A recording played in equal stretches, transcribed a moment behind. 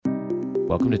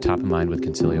Welcome to Top of Mind with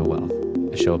Concilio Wealth,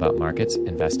 a show about markets,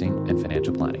 investing, and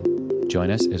financial planning. Join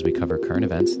us as we cover current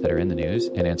events that are in the news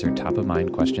and answer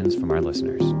top-of-mind questions from our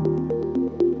listeners.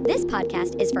 This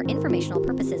podcast is for informational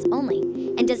purposes only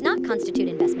and does not constitute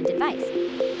investment advice.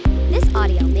 This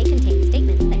audio may contain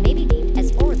statements that may be deemed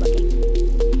as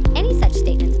forward-looking. Any such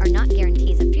statements are not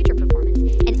guarantees of future performance,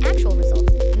 and actual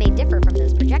results may differ from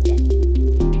those projected.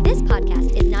 This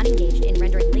podcast is not engaged in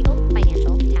rendering legal,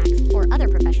 financial, tax, or other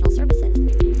professional services.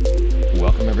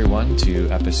 Welcome, everyone, to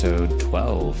episode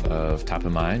 12 of Top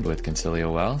of Mind with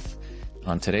Concilio Wealth.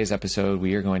 On today's episode,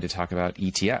 we are going to talk about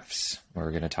ETFs. We're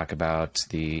going to talk about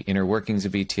the inner workings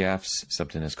of ETFs,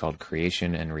 something that's called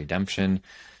creation and redemption.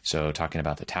 So talking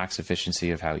about the tax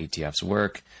efficiency of how ETFs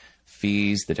work,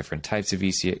 fees, the different types of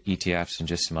ETFs, and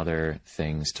just some other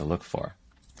things to look for.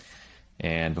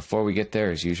 And before we get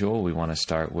there, as usual, we want to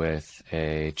start with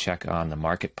a check on the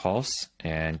market pulse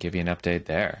and give you an update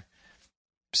there.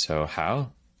 So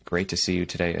Hal, great to see you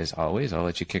today as always. I'll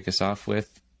let you kick us off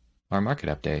with our market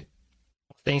update.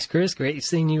 Thanks, Chris. Great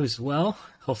seeing you as well.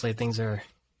 Hopefully things are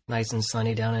nice and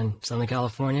sunny down in Southern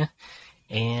California.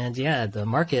 And yeah, the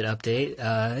market update,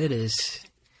 it is,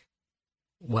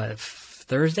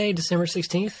 Thursday, December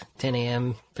 16th, 10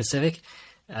 a.m. Pacific.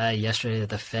 Yesterday,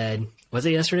 the Fed, was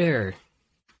it yesterday or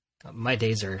my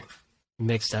days are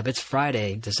mixed up. It's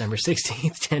Friday, December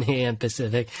 16th, 10 a.m.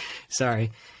 Pacific.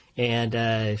 Sorry.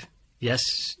 And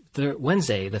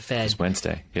Wednesday, the Fed. It's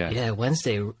Wednesday, yeah. Yeah,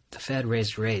 Wednesday, the Fed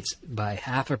raised rates by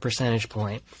 0.5 percentage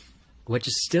point, which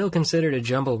is still considered a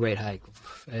jumbo rate hike.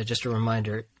 Just a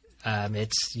reminder,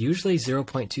 it's usually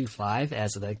 0.25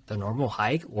 as the normal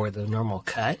hike or the normal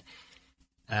cut.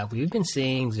 We've been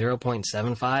seeing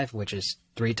 0.75, which is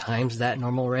 3 times that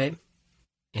normal rate.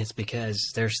 It's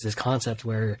because there's this concept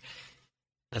where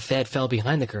the Fed fell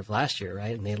behind the curve last year,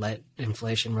 right? And they let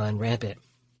inflation run rampant.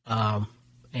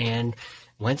 And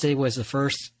Wednesday was the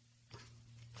first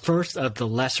of the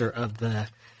lesser of the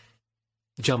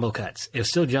jumbo cuts. It was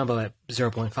still jumbo at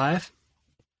 0.5,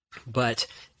 but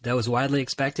that was widely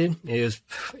expected. It was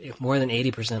more than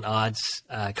 80% odds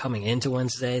coming into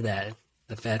Wednesday that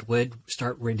the Fed would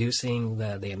start reducing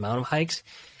the amount of hikes.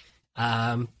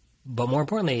 But more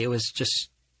importantly, it was just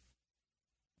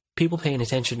people paying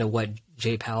attention to what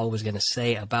Jay Powell was going to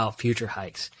say about future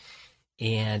hikes.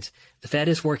 And the Fed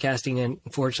is forecasting,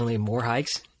 unfortunately, more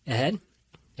hikes ahead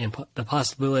and the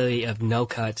possibility of no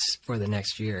cuts for the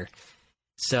next year.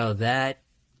 So that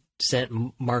sent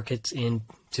markets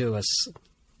into a,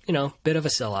 bit of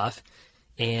a sell-off.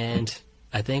 And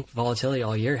I think volatility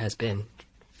all year has been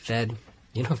Fed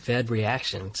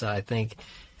reaction. So I think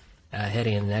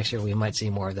heading into next year, we might see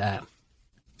more of that.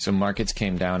 So markets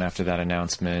came down after that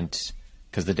announcement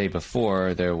because the day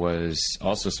before there was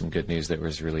also some good news that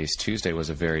was released. Tuesday was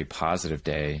a very positive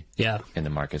day in the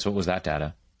markets. What was that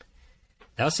data?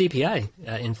 That was CPI.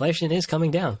 Inflation is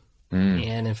coming down.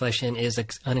 And inflation is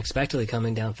unexpectedly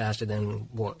coming down faster than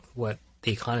what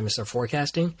the economists are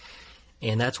forecasting.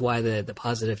 And that's why the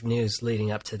positive news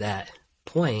leading up to that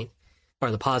point, or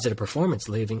the positive performance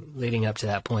leading up to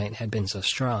that point, had been so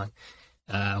strong.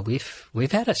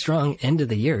 We've had a strong end of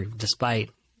the year despite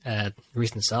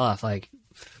recent sell-off. Like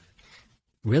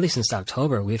really since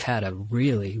October, we've had a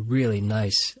really, really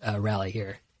nice rally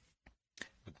here.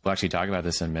 We'll actually talk about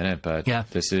this in a minute, but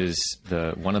This is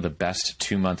one of the best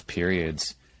 2-month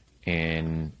periods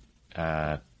in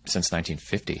since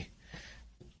 1950.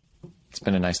 It's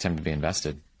been a nice time to be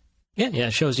invested. Yeah,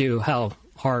 it shows you how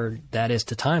hard that is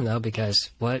to time, though,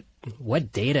 because what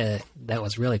data that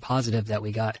was really positive that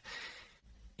we got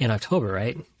in October,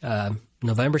 right?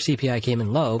 November CPI came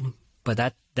in low, but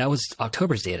that was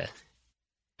October's data.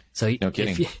 So no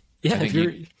kidding.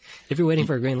 If you're waiting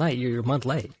for a green light, you're a month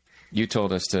late. You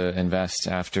told us to invest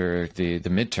after the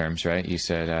midterms, right? You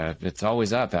said it's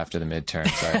always up after the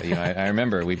midterms. I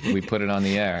remember we put it on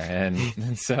the air,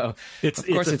 and so of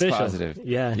course it's positive.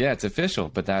 Yeah, it's official,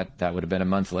 but that would have been a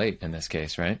month late in this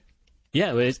case, right?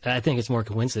 Yeah, I think it's more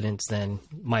coincidence than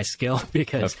my skill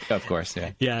because of course,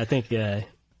 yeah. Yeah, I think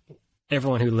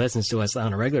everyone who listens to us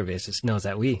on a regular basis knows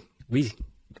that we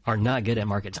are not good at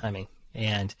market timing,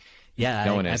 and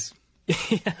no one is.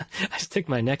 I stick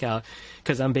my neck out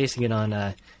because I'm basing it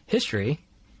on history,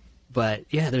 but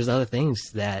there's other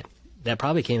things that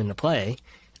probably came into play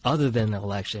other than the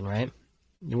election, right?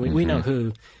 We know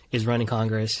who is running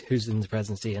Congress, who's in the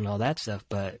presidency, and all that stuff,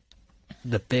 but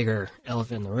the bigger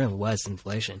elephant in the room was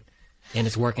inflation, and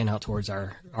it's working out towards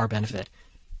our benefit.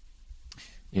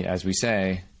 Yeah, as we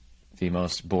say, the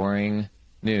most boring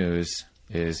news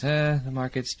is the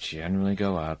markets generally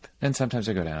go up, and sometimes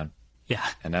they go down. Yeah.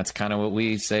 And that's kind of what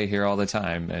we say here all the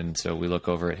time. And so we look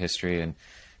over at history and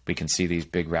we can see these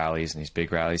big rallies, and these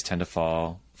big rallies tend to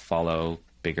follow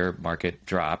bigger market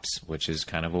drops, which is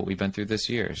kind of what we've been through this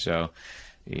year. So,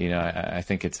 I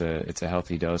think it's a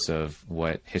healthy dose of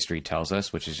what history tells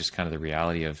us, which is just kind of the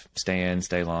reality of stay in,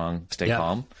 stay long, stay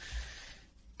calm.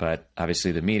 But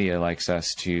obviously the media likes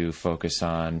us to focus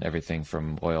on everything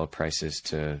from oil prices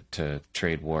to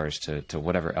trade wars to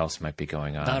whatever else might be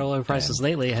going on. Not oil prices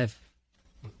lately have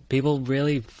people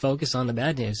really focus on the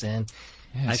bad news, and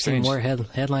I've seen more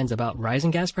headlines about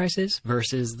rising gas prices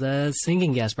versus the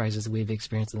sinking gas prices that we've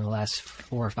experienced in the last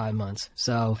 4 or 5 months.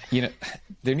 So,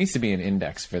 there needs to be an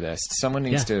index for this. Someone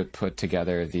needs to put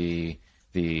together the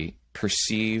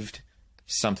perceived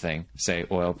something, say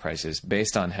oil prices,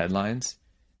 based on headlines,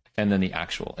 and then the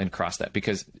actual, and cross that.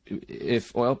 Because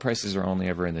if oil prices are only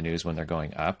ever in the news when they're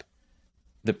going up,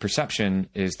 the perception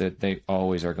is that they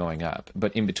always are going up.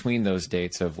 But in between those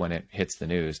dates of when it hits the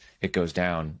news, it goes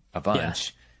down a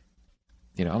bunch.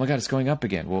 Oh my God, it's going up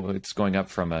again. Well, it's going up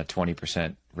from a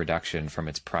 20% reduction from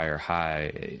its prior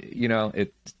high.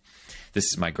 This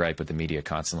is my gripe with the media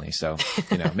constantly. So,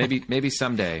 maybe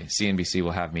someday CNBC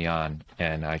will have me on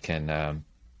and I can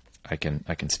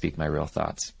speak my real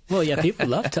thoughts. Well, yeah,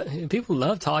 people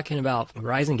love talking about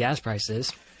rising gas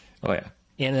prices. Oh yeah.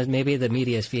 And then maybe the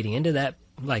media is feeding into that.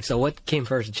 Like, so what came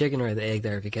first, the chicken or the egg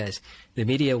there? Because the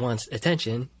media wants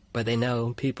attention, but they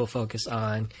know people focus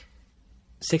on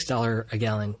 $6 a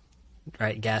gallon,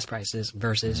 right, gas prices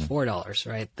versus $4,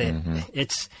 right?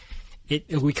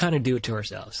 We kind of do it to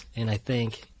ourselves. And I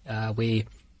think we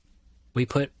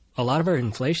put a lot of our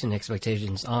inflation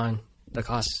expectations on the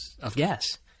cost of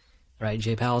gas. Right,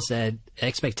 Jay Powell said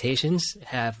expectations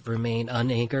have remained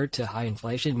unanchored to high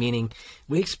inflation, meaning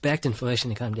we expect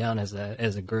inflation to come down as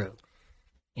a group,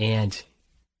 and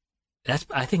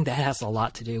I think that has a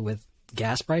lot to do with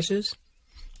gas prices,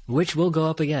 which will go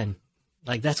up again.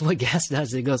 Like, that's what gas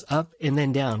does; it goes up and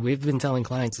then down. We've been telling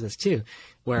clients this too,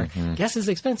 where gas is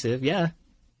expensive. Yeah,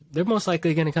 they're most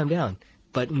likely going to come down,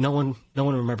 but no one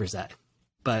remembers that.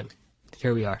 But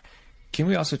here we are. Can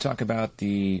we also talk about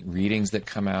the readings that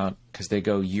come out? Because they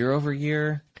go year over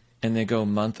year and they go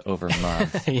month over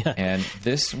month. Yeah. And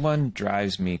this one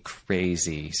drives me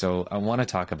crazy. So I want to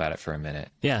talk about it for a minute.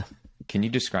 Yeah. Can you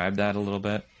describe that a little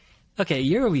bit? Okay,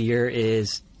 year over year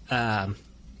is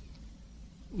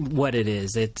what it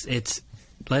is. It's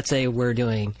let's say we're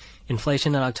doing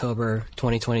inflation in October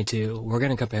 2022. We're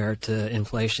going to compare it to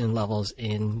inflation levels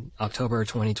in October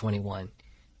 2021,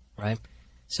 right?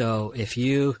 So if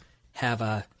you have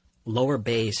a lower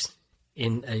base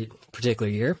in a particular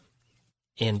year,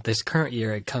 and this current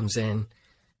year it comes in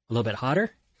a little bit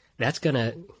hotter, that's going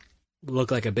to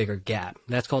look like a bigger gap.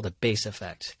 That's called a base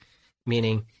effect,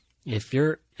 meaning if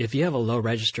you have a low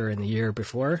register in the year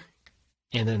before,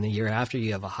 and then the year after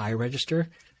you have a high register,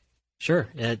 sure,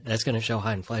 that's going to show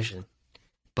high inflation.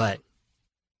 But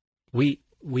we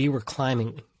were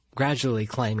gradually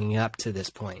climbing up to this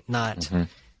point, not...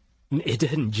 It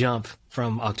didn't jump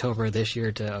from October this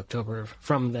year to October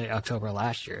from the October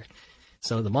last year.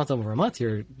 So the month over month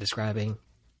you're describing,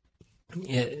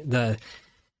 the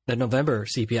November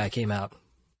CPI came out,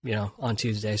 on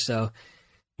Tuesday. So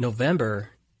November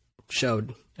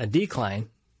showed a decline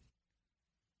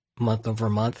month over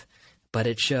month, but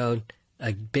it showed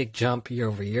a big jump year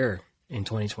over year in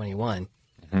 2021.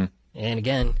 And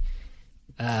again,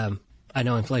 I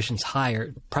know inflation's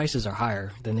higher, prices are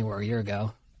higher than they were a year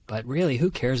ago. But really,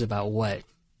 who cares about what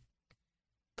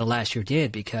the last year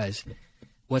did? Because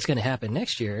what's going to happen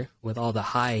next year with all the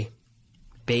high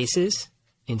bases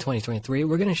in 2023,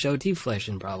 we're going to show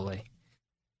deflation probably.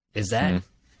 Is that,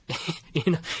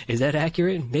 is that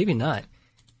accurate? Maybe not.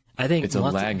 I think it's a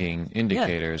lagging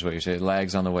indicator is what you're saying. It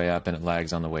lags on the way up and it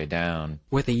lags on the way down.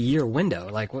 With a year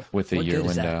window. With a year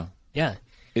window. Yeah.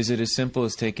 Is it as simple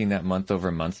as taking that month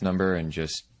over month number and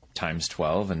just times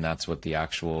 12 and that's what the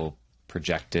actual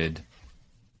projected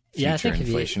future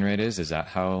inflation rate is? Is that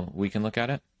how we can look at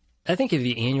it? I think if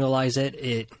you annualize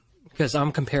it, because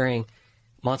I'm comparing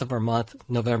month over month,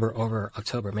 November over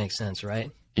October makes sense,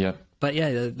 right? Yep. But yeah,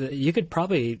 you could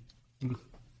probably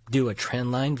do a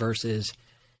trend line versus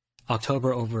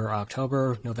October over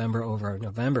October, November over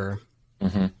November.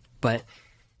 But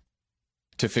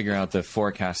to figure out the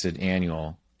forecasted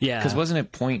annual. Yeah. Because wasn't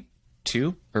it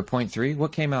 0.2 or 0.3?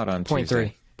 What came out on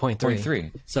Tuesday?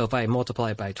 0.3. So if I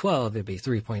multiply it by 12, it'd be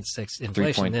 3.6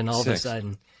 inflation. 3.6. Then all of a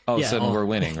sudden... All of a sudden we're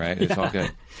winning, right? It's all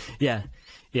good. Yeah.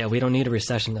 Yeah, we don't need a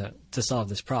recession to solve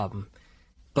this problem.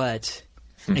 But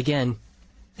again,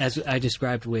 as I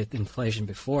described with inflation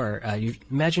before, you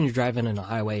imagine you're driving on a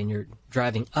highway and you're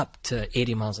driving up to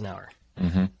 80 miles an hour,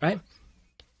 right?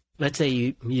 Let's say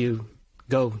you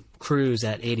go cruise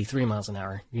at 83 miles an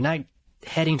hour. You're not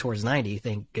heading towards 90,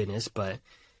 thank goodness, but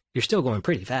you're still going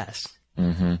pretty fast.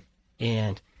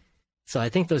 And so I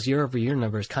think those year-over-year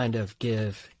numbers kind of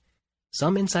give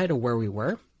some insight of where we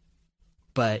were,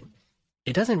 but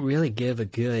it doesn't really give a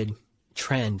good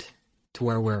trend to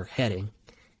where we're heading.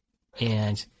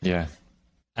 And yeah,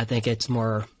 I think it's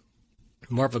more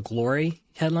of a glory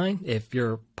headline if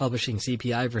you're publishing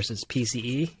CPI versus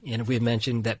PCE. And we've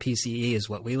mentioned that PCE is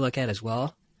what we look at as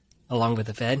well, along with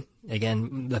the Fed.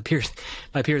 Again, my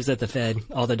peers at the Fed,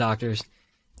 all the doctors,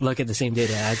 look at the same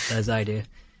data as I do.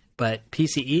 But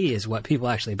PCE is what people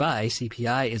actually buy.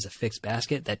 CPI is a fixed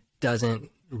basket that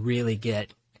doesn't really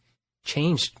get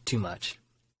changed too much.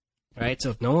 Right? So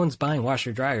if no one's buying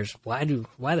washer dryers, why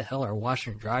the hell are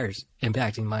washer and dryers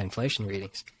impacting my inflation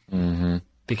readings?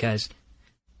 Because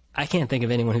I can't think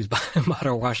of anyone who's bought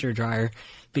a washer or dryer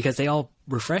because they all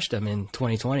refreshed them in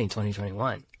 2020,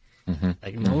 2021.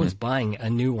 Like no one's buying a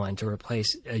new one to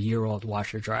replace a year-old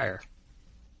washer dryer.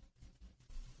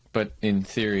 But in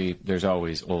theory, there's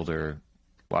always older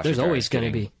washer There's dryers always going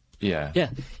to be. Yeah. Yeah.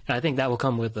 And I think that will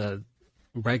come with a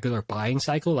regular buying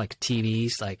cycle, like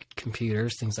TVs, like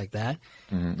computers, things like that.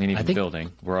 And even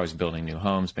building. We're always building new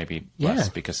homes, maybe less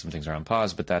because some things are on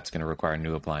pause, but that's going to require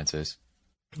new appliances.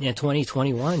 Yeah,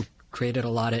 2021 created a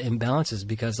lot of imbalances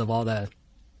because of all the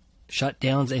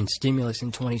shutdowns and stimulus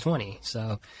in 2020.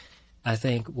 So I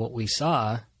think what we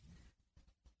saw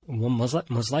will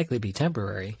most likely be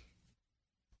temporary,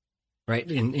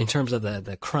 right, in terms of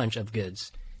the crunch of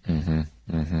goods.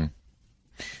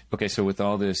 Okay, so with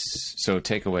all this, so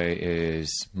takeaway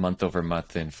is month over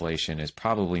month inflation is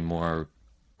probably more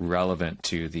relevant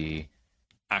to the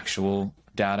actual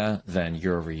data than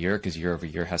year over year, because year over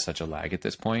year has such a lag at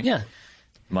this point. Yeah.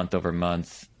 Month over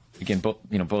month, again,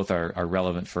 both are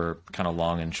relevant for kind of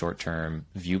long and short term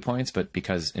viewpoints, but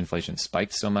because inflation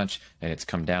spiked so much and it's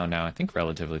come down now, I think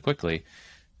relatively quickly,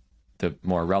 the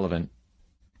more relevant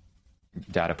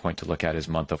data point to look at is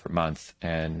month over month.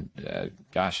 And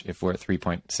gosh, if we're at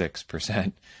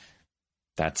 3.6%,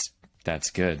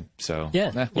 that's good. So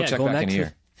we'll check back in a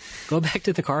year. Go back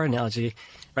to the car analogy,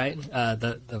 right?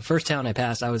 The first town I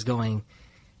passed, I was going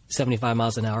 75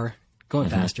 miles an hour, going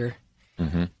faster.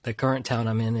 The current town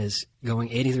I'm in is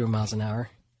going 83 miles an hour,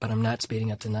 but I'm not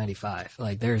speeding up to 95.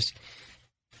 Like there's,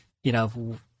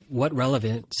 what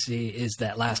relevancy is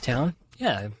that last town?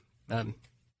 Yeah,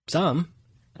 some.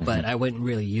 But I wouldn't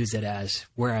really use it as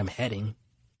where I'm heading,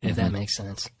 if that makes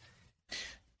sense.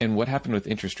 And what happened with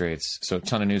interest rates? So a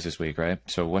ton of news this week, right?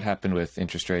 So what happened with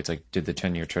interest rates? Like, did the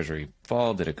 10-year treasury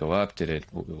fall? Did it go up?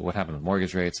 What happened with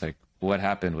mortgage rates? Like, what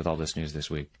happened with all this news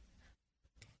this week?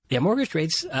 Yeah, mortgage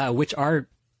rates, which are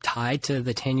tied to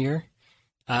the 10-year,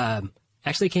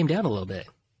 actually came down a little bit.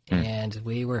 And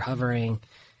we were hovering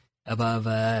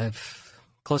above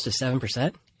close to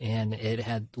 7%. And it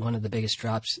had one of the biggest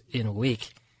drops in a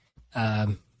week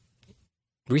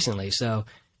recently. So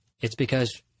it's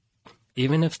because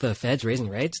even if the Fed's raising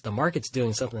rates, the market's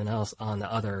doing something else on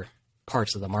the other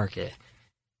parts of the market,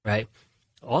 right?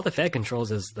 All the Fed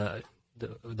controls is the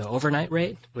overnight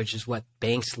rate, which is what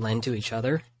banks lend to each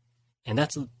other. And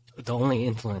that's the only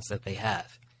influence that they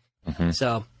have.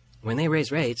 So when they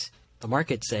raise rates, the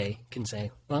market can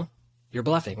say, well, you're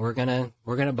bluffing. We're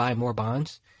gonna buy more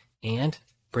bonds and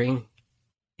bring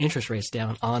interest rates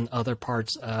down on other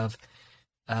parts of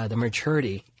the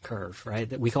maturity curve,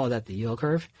 right? We call that the yield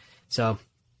curve. So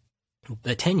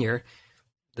the 10-year,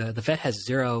 the Fed has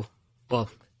zero. Well,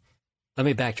 let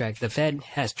me backtrack. The Fed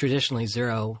has traditionally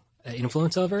zero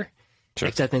influence over,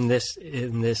 except in this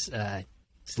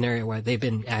scenario where they've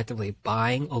been actively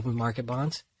buying open market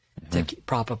bonds to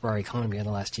prop up our economy in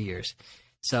the last 2 years.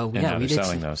 So and now we they're did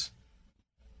selling those.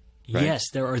 Right? Yes,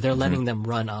 they're letting them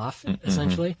run off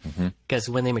essentially, because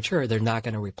when they mature, they're not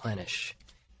going to replenish.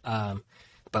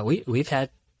 But we've had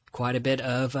quite a bit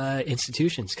of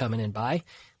institutions coming in buy.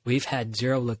 We've had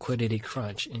zero liquidity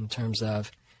crunch in terms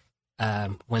of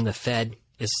when the Fed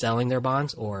is selling their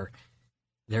bonds or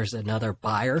there's another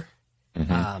buyer.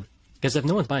 Because if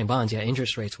no one's buying bonds,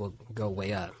 interest rates will go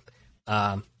way up.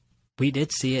 We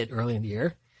did see it early in the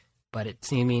year, but it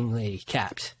seemingly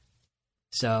capped.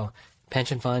 So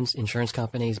pension funds, insurance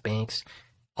companies, banks,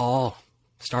 all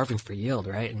starving for yield,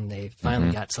 right? And they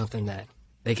finally got something that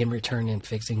they can return in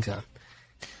fixed income.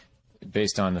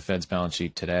 Based on the Fed's balance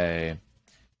sheet today,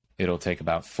 it'll take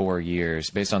about 4 years,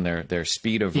 based on their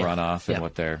speed of runoff and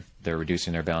what they're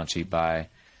reducing their balance sheet by.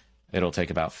 it'll take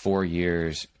about 4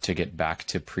 years to get back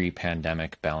to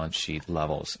pre-pandemic balance sheet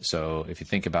levels. So if you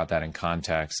think about that in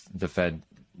context, the Fed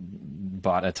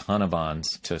bought a ton of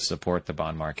bonds to support the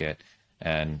bond market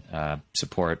and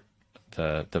support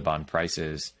the bond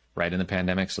prices right in the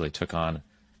pandemic. So they took on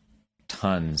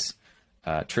tons,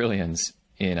 trillions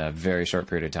in a very short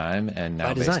period of time. And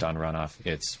now based on runoff,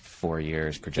 it's 4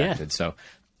 years projected. Yeah. So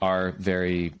our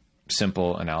very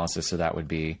simple analysis of that would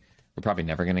be, we're probably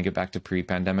never going to get back to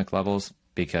pre-pandemic levels,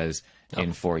 because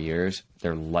in 4 years,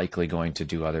 they're likely going to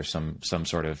do some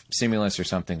sort of stimulus or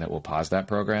something that will pause that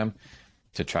program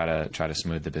to try to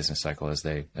smooth the business cycle as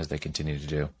they continue to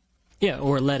do. Yeah,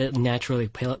 or let it naturally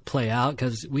play out,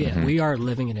 because we are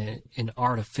living in an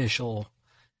artificial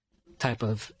type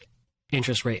of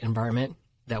interest rate environment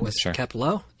that was kept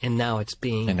low, and now it's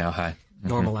being now high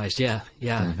normalized. Yeah.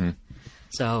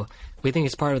 So we think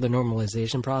it's part of the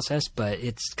normalization process, but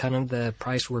it's kind of the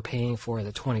price we're paying for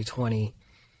the 2020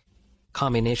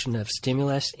 combination of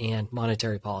stimulus and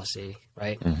monetary policy,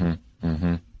 right?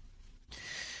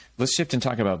 Let's shift and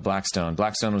talk about Blackstone.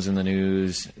 Blackstone was in the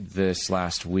news this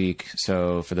last week.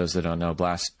 So for those that don't know,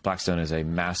 Blackstone is a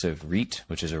massive REIT,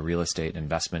 which is a real estate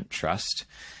investment trust.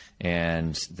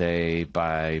 And they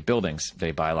buy buildings.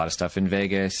 They buy a lot of stuff in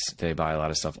Vegas. They buy a lot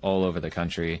of stuff all over the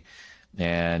country.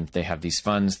 And they have these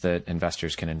funds that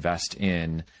investors can invest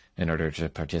in order to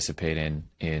participate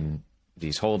in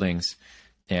these holdings.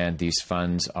 And these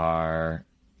funds are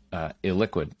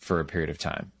illiquid for a period of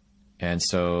time. And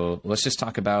so let's just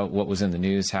talk about what was in the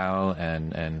news, Hal,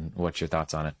 and what's your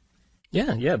thoughts on it?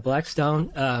 Yeah.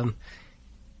 Blackstone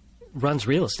runs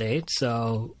real estate.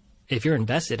 So if you're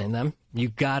invested in them, you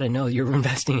got to know you're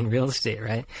investing in real estate,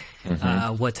 right?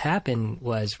 What's happened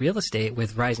was real estate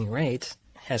with rising rates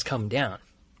has come down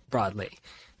broadly.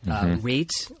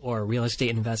 REITs, or real estate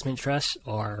investment trusts,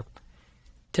 are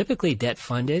typically debt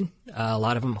funded. A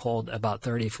lot of them hold about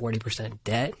 30-40%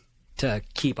 debt to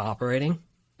keep operating.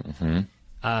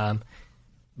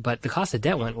 But the cost of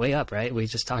debt went way up, right? We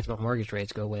just talked about mortgage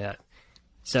rates go way up.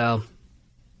 So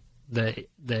the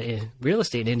real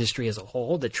estate industry as a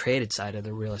whole, the traded side of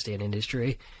the real estate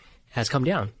industry, has come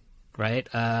down, right?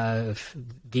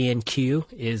 VNQ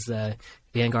is the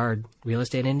Vanguard Real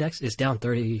Estate Index. It's down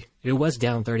 30. It was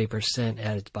down 30%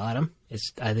 at its bottom.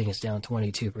 I think it's down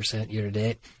 22% year to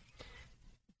date.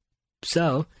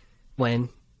 So when,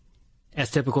 as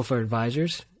typical for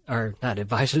advisors, or not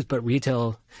advisors, but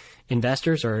retail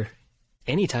investors or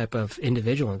any type of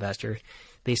individual investor,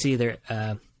 they see their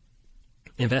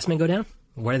investment go down.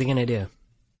 What are they going to do?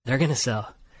 They're going to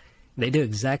sell. They do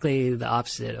exactly the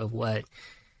opposite of what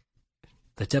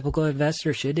the typical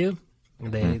investor should do.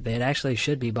 They actually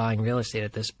should be buying real estate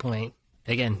at this point.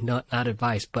 Again, not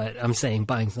advice, but I'm saying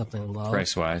buying something low.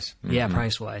 Price-wise. Yeah,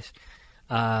 price-wise.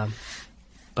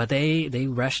 But they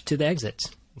rushed to the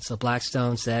exits. So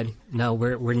Blackstone said, no,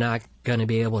 we're not going to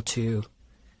be able to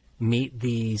meet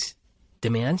these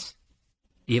demands,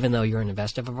 even though you're an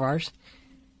investor of ours.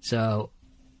 So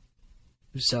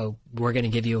we're going to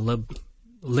give you a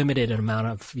limited amount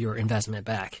of your investment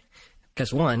back.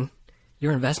 Because one,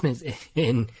 your investment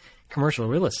in commercial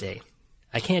real estate.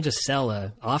 I can't just sell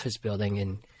an office building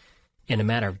in a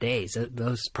matter of days.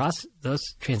 Those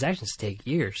transactions take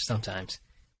years sometimes.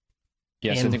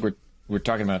 Yes, I think we're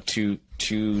talking about two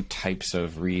types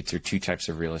of REITs or two types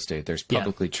of real estate. There's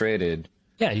publicly traded,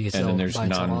 you can and then there's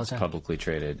non-publicly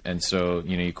traded. And so,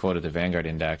 you quoted the Vanguard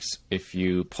Index. If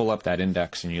you pull up that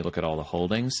index and you look at all the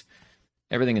holdings,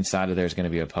 everything inside of there is going to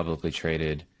be a publicly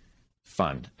traded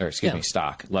fund, or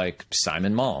stock, like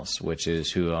Simon Malls, which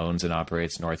is who owns and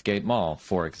operates Northgate Mall,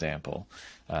 for example,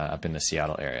 up in the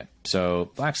Seattle area. So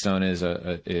Blackstone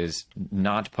is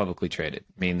not publicly traded,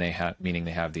 meaning they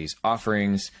have these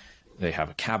offerings. They have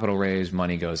a capital raise,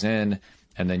 money goes in,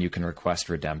 and then you can request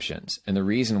redemptions. And the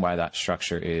reason why that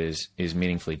structure is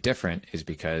meaningfully different is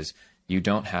because you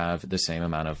don't have the same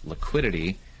amount of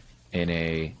liquidity in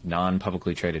a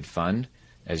non-publicly traded fund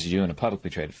as you do in a publicly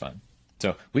traded fund.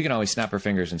 So we can always snap our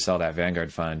fingers and sell that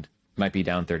Vanguard fund. Might be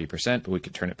down 30%, but we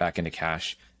could turn it back into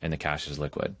cash, and the cash is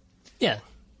liquid. Yeah.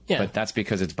 But that's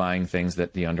because it's buying things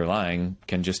that the underlying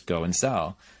can just go and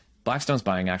sell. Blackstone's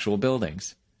buying actual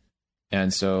buildings.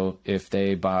 And so if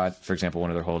they bought, for example, one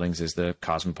of their holdings is the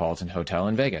Cosmopolitan Hotel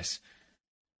in Vegas.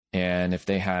 And if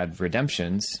they had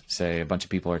redemptions, say a bunch of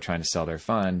people are trying to sell their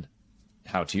fund,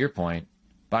 how, to your point,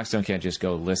 Blackstone can't just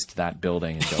go list that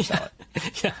building and go sell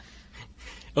it. Yeah.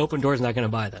 Open Door's not going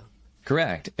to buy them.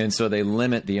 Correct. And so they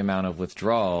limit the amount of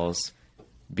withdrawals,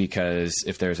 because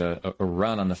if there's a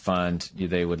run on the fund,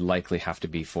 they would likely have to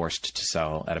be forced to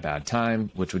sell at a bad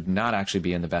time, which would not actually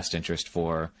be in the best interest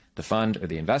for the fund or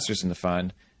the investors in the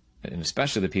fund. and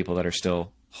especially the people that are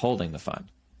still holding the fund.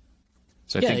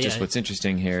 So I think just what's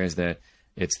interesting here is that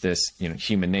it's this,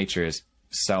 human nature is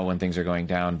sell when things are going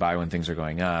down, buy when things are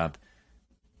going up.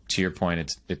 To your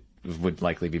point, it would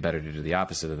likely be better to do the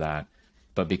opposite of that.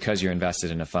 But because you're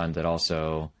invested in a fund that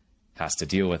also has to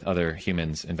deal with other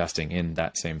humans investing in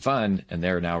that same fund, and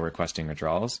they're now requesting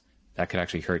withdrawals, that could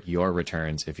actually hurt your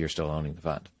returns if you're still owning the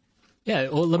fund. Yeah,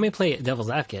 well, let me play devil's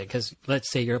advocate, because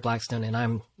let's say you're Blackstone and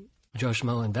I'm Joe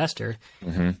Schmo investor.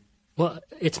 Mm-hmm. Well,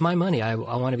 it's my money. I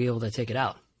want to be able to take it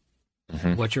out.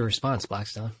 Mm-hmm. What's your response,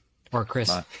 Blackstone? Or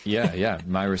Chris? Yeah.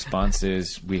 My response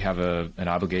is we have an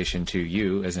obligation to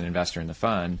you as an investor in the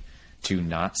fund to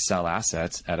not sell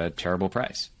assets at a terrible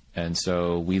price. And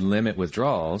so we limit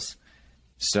withdrawals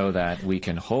so that we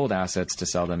can hold assets to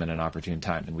sell them in an opportune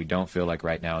time. And we don't feel like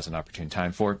right now is an opportune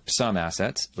time for some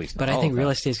assets, at least not all But I think of real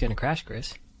them. estate is going to crash,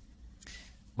 Chris.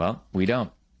 Well, we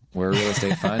don't. We're a real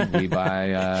estate fund.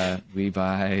 We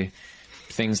buy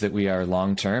things that we are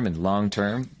long-term, and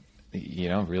long-term,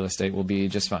 real estate will be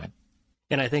just fine.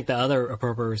 And I think the other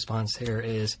appropriate response here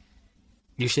is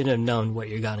you should have known what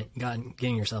you're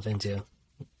getting yourself into.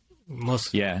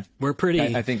 We're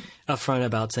pretty I think upfront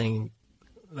about saying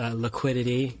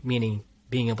liquidity, meaning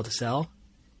being able to sell,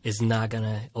 is not going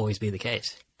to always be the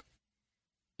case.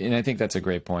 And I think that's a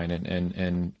great point.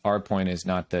 And our point is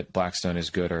not that Blackstone is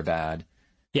good or bad.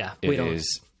 Yeah, we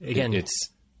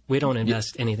don't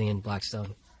invest anything in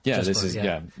Blackstone. Yeah,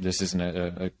 this isn't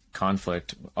a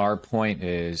conflict. Our point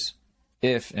is,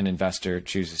 if an investor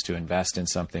chooses to invest in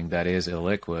something that is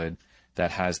illiquid,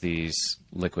 that has these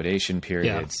liquidation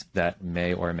periods that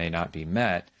may or may not be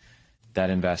met, that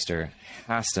investor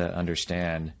has to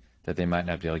understand that they might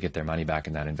not be able to get their money back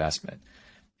in that investment.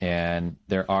 And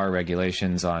there are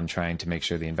regulations on trying to make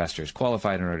sure the investor is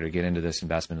qualified in order to get into this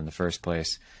investment in the first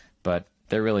place, but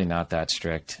they're really not that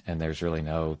strict, and there's really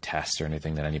no tests or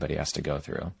anything that anybody has to go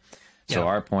through. So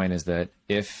our point is that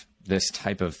if this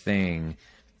type of thing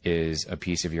is a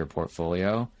piece of your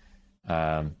portfolio,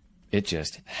 it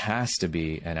just has to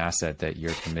be an asset that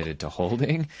you're committed to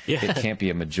holding. Yeah. It can't be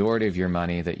a majority of your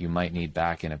money that you might need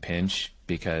back in a pinch,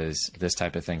 because this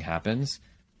type of thing happens,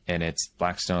 and it's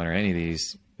Blackstone or any of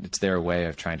these, it's their way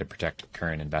of trying to protect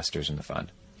current investors in the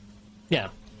fund. Yeah.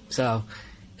 So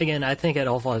again, I think it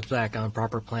all falls back on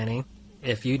proper planning.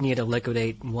 If you need to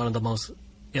liquidate one of the most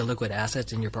illiquid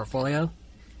assets in your portfolio,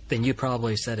 then you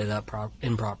probably set it up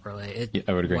improperly.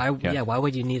 I would agree. Why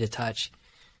would you need to touch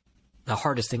the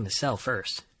hardest thing to sell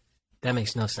first? That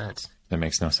makes no sense.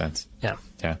 Yeah.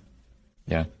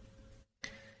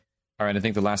 All right, I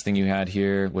think the last thing you had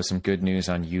here was some good news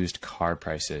on used car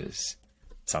prices.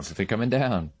 Sounds like they're coming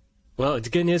down. Well, it's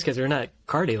good news because they're not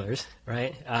car dealers,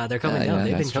 right? They're coming down.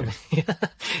 They've been coming,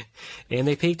 and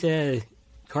they peaked.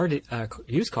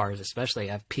 Used cars, especially,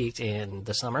 have peaked in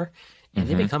the summer, and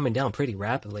they've been coming down pretty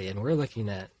rapidly. And we're looking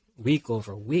at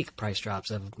week-over-week price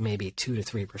drops of maybe 2 to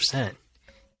 3%.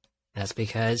 That's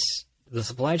because the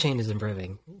supply chain is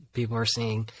improving. People are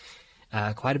seeing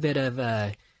quite a bit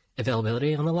of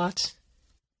availability on the lots.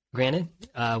 Granted,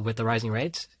 with the rising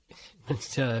rates,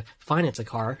 to finance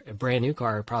a brand new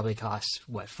car probably costs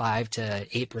 5 to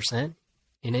 8%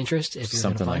 in interest if you're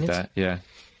something going to like finance. that. Yeah,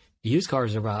 used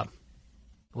cars are about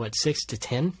 6 to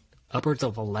 10, upwards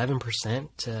of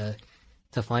 11%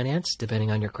 to finance,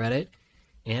 depending on your credit.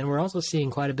 And we're also seeing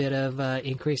quite a bit of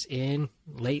increase in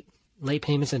late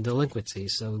payments and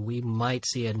delinquencies. So we might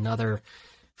see another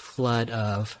flood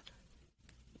of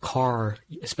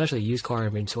especially used car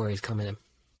inventories coming in.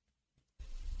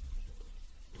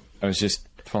 I was just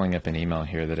pulling up an email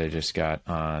here that I just got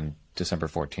on December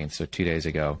 14th, so 2 days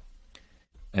ago.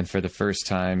 And for the first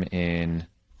time in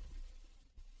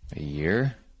a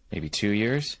year, maybe 2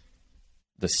 years,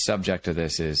 the subject of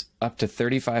this is up to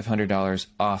 $3,500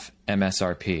 off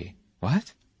MSRP.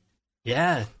 What?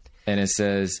 Yeah. And it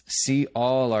says, see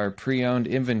all our pre-owned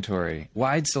inventory,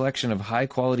 wide selection of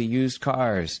high-quality used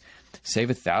cars. Save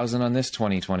 $1,000 on this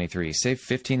 2023. Save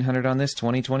 $1,500 on this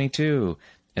 2022.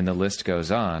 And the list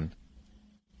goes on.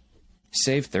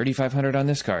 Save $3,500 on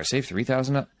this car. Save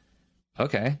 $3,000.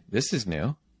 Okay, this is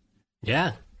new.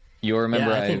 Yeah. You'll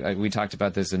remember we talked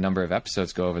about this a number of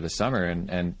episodes ago over the summer,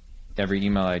 and every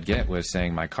email I'd get was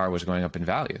saying my car was going up in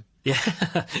value. Yeah,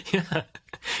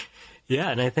 yeah.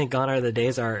 And I think gone are the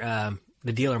days are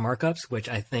the dealer markups, which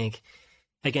I think,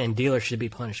 again, dealers should be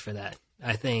punished for that.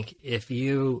 I think if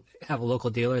you have a local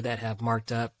dealer that have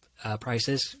marked up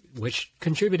prices, which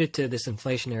contributed to this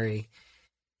inflationary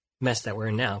mess that we're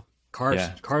in now.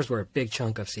 Cars were a big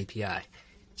chunk of CPI.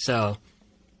 So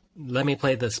let me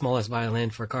play the smallest violin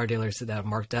for car dealers that have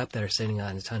marked up, that are sitting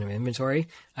on a ton of inventory.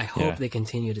 I hope they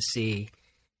continue to see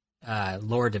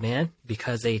lower demand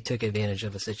because they took advantage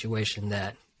of a situation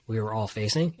that we were all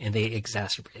facing, and they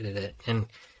exacerbated it. And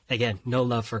again, no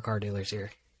love for car dealers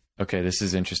here. Okay, this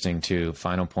is interesting too.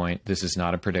 Final point. This is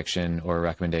not a prediction or a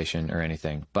recommendation or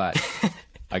anything, but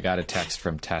I got a text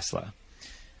from Tesla,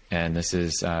 and this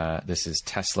is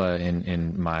Tesla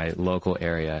in my local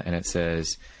area, and it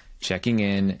says, checking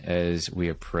in as we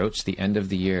approach the end of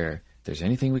the year. If there's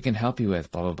anything we can help you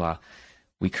with, blah, blah, blah.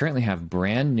 We currently have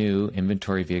brand new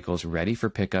inventory vehicles ready for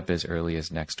pickup as early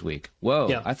as next week. Whoa,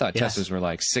 yeah, I thought Teslas were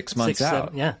like 6 months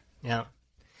out. Yeah.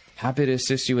 Happy to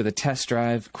assist you with a test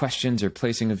drive, questions, or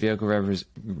placing a vehicle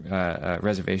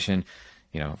reservation.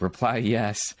 Reply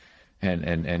yes,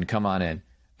 and come on in.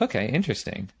 Okay,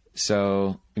 interesting.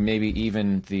 So maybe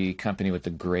even the company with the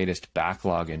greatest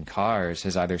backlog in cars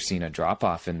has either seen a drop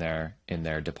off in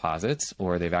their deposits,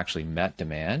 or they've actually met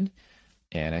demand.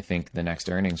 And I think the next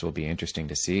earnings will be interesting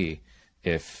to see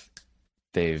if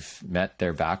they've met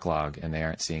their backlog and they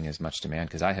aren't seeing as much demand,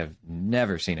 because I have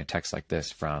never seen a text like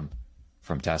this from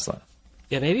Tesla.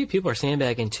 Yeah, maybe people are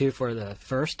sandbagging too for the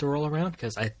first to roll around,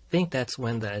 because I think that's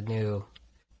when the new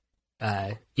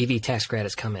EV tax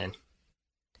credits come in.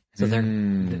 So they're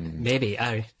maybe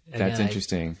that's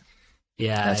interesting.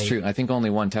 Yeah, that's true. I think only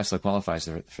one Tesla qualifies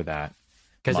for that.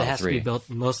 Because it has to be built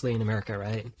mostly in America,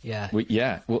 right? Yeah.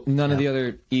 Well, none of the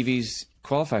other EVs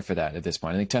qualify for that at this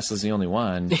point. I think Tesla's the only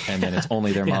one, and then it's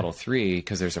only their Model 3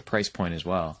 because there's a price point as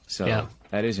well. So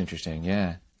that is interesting.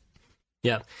 Yeah.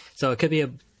 Yeah. So it could be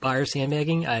a buyer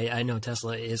sandbagging. I know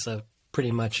Tesla is a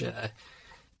pretty much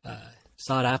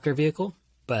sought after vehicle,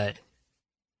 but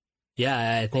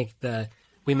yeah, I think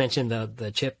we mentioned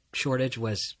the chip shortage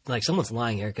was like someone's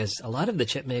lying here, because a lot of the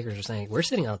chip makers are saying we're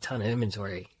sitting on a ton of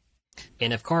inventory.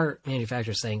 And if car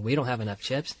manufacturers saying we don't have enough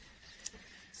chips,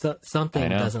 so something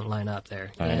doesn't line up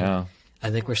there. I know. I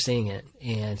think we're seeing it.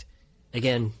 And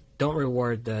again, don't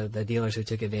reward the dealers who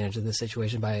took advantage of this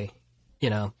situation by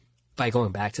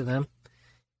going back to them.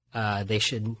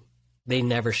 They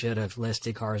never should have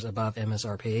listed cars above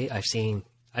MSRP. I've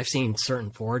seen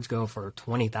certain Fords go for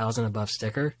 $20,000 above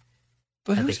sticker.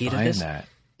 But who's buying that?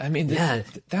 I mean,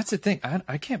 that's the thing.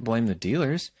 I can't blame the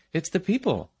dealers. It's the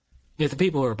people. It's the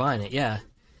people who are buying it, yeah.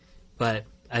 But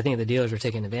I think the dealers were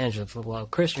taking advantage of, well,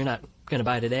 Chris, you're not going to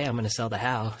buy today. I'm going to sell the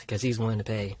How, because he's willing to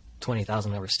pay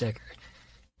 $20,000 over sticker.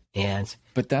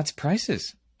 But that's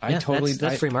prices. That's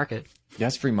free market.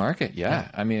 That's free market. Yeah.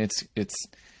 I mean, it's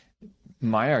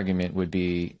my argument would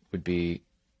be,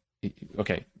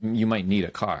 okay, you might need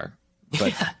a car,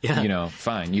 but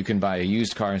fine. You can buy a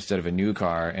used car instead of a new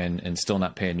car and still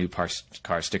not pay a new car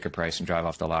sticker price and drive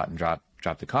off the lot and drop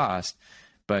the cost.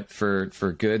 But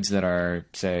for goods that are,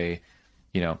 say,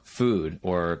 food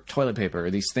or toilet paper,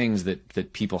 or these things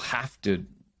that people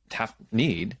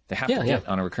need to get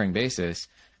on a recurring basis,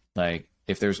 like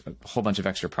if there's a whole bunch of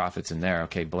extra profits in there,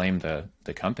 okay, blame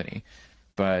the company.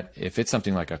 But if it's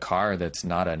something like a car that's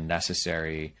not a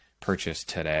necessary purchase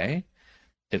today,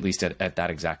 at least at that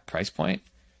exact price point,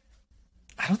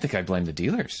 I don't think I blame the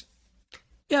dealers.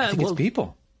 Yeah, I think it's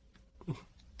people.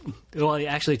 Well,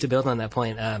 actually, to build on that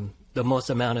point, the most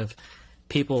amount of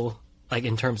people, like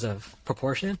in terms of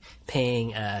proportion,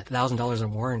 paying $1,000 or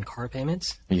more in car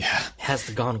payments, has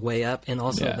gone way up, and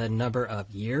also the number of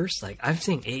years. Like I've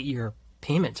seen 8-year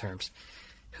payment terms.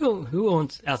 Who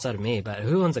owns, outside of me, but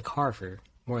who owns a car for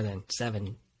more than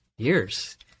 7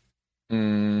 years?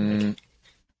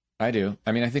 I do.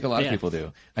 I mean, I think a lot of people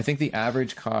do. I think the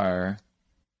average car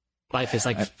life is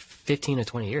like 15 to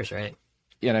 20 years, right?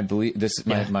 Yeah, and I believe this is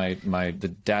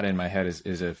the data in my head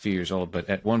is a few years old, but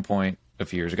at one point a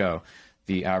few years ago,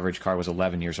 the average car was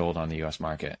 11 years old on the U.S.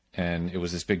 market, and it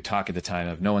was this big talk at the time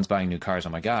of no one's buying new cars. Oh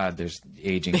my God, there's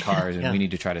aging cars, and we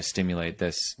need to try to stimulate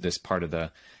this part of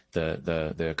the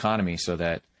economy so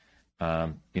that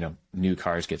new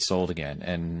cars get sold again.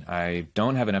 And I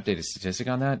don't have an updated statistic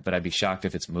on that, but I'd be shocked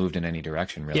if it's moved in any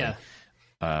direction, really.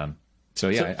 Yeah. So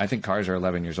I think cars are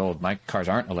 11 years old. My cars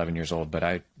aren't 11 years old, but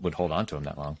I would hold on to them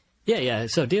that long. Yeah.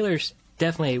 So dealers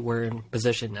definitely were in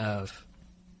position of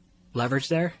leverage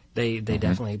there. They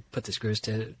definitely put the screws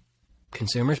to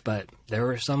consumers, but there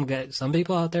were some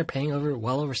people out there paying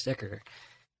well over sticker,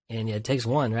 and it takes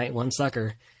one, right? One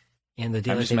sucker, and the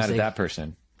dealer. I'm just mad at that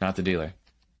person, not the dealer.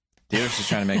 Dealer's just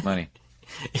trying to make money.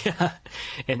 Yeah,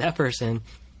 and that person,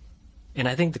 and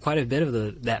I think quite a bit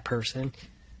of that person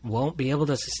won't be able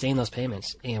to sustain those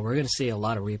payments, and we're going to see a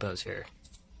lot of repos here.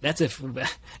 That's if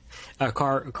our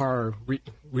car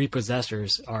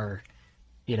repossessors are,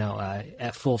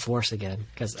 at full force again,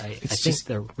 because I think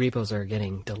the repos are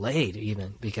getting delayed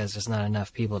even because there's not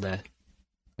enough people to.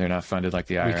 They're not funded like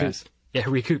the IRS.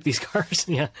 Recoup these cars.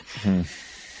 Yeah.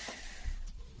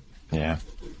 Yeah.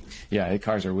 Yeah,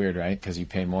 cars are weird, right? Because you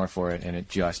pay more for it and it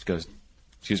just goes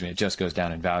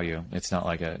down in value. It's not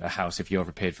like a house. If you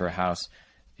overpaid for a house,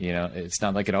 it's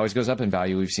not like it always goes up in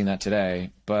value. We've seen that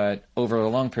today. But over a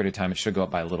long period of time, it should go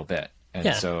up by a little bit.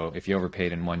 And so if you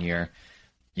overpaid in 1 year,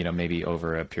 maybe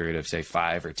over a period of, say,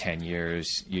 5 or 10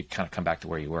 years, you kind of come back to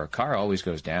where you were. A car always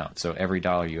goes down. So every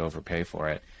dollar you overpay for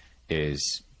it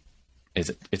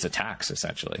it's a tax,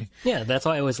 essentially. Yeah, that's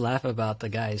why I always laugh about the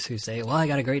guys who say, well, I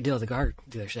got a great deal at the car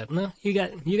dealership. No, you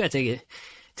got to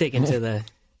take into the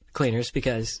cleaners,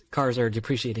 because cars are a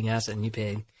depreciating asset and you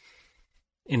pay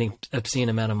an obscene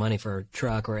amount of money for a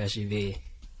truck or SUV.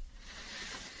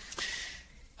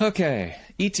 Okay,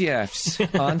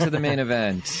 ETFs, on to the main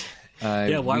event.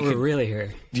 We're really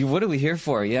here. What are we here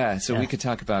for? Yeah, so we could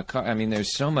talk about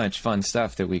there's so much fun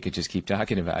stuff that we could just keep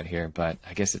talking about here, but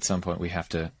I guess at some point we have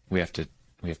to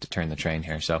turn the train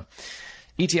here. So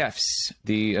ETFs,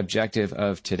 the objective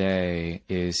of today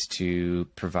is to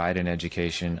provide an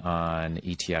education on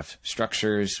ETF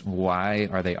structures. Why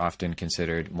are they often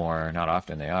considered not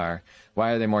often they are,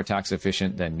 why are they more tax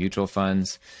efficient than mutual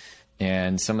funds?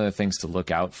 And some of the things to look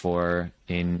out for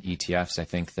in ETFs. I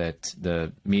think that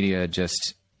the media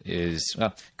just is,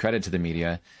 credit to the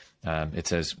media. It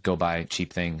says go buy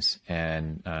cheap things,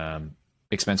 and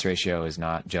expense ratio is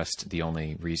not just the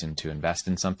only reason to invest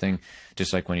in something.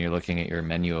 Just like when you're looking at your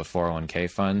menu of 401k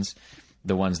funds,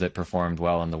 the ones that performed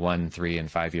well in the 1, 3,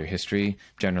 and 5 year history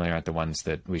generally aren't the ones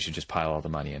that we should just pile all the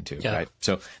money into, right?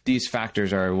 So these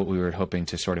factors are what we were hoping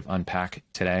to sort of unpack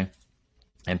today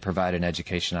and provide an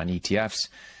education on ETFs.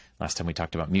 Last time we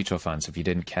talked about mutual funds. If you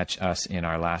didn't catch us in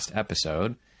our last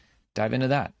episode, dive into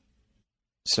that.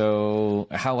 So,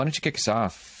 Hal, why don't you kick us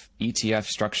off? ETF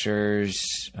structures.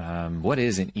 What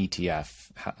is an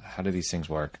ETF? How do these things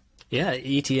work? Yeah,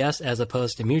 ETFs, as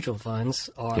opposed to mutual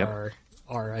funds, are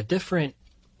a different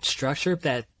structure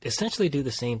that essentially do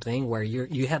the same thing, where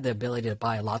you have the ability to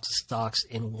buy lots of stocks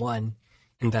in one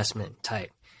investment type,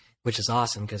 which is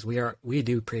awesome because we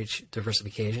do preach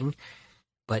diversification.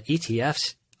 But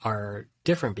ETFs are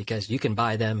different because you can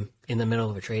buy them in the middle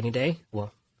of a trading day.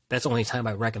 Well, that's the only time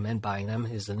I recommend buying them,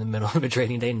 is in the middle of a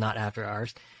trading day, not after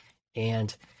hours.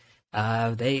 And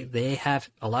they have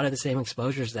a lot of the same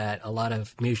exposures that a lot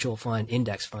of mutual fund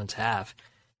index funds have,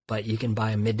 but you can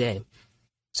buy them midday.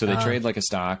 So they trade like a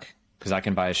stock, because I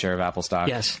can buy a share of Apple stock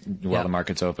while the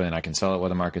market's open. I can sell it while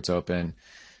the market's open.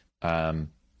 In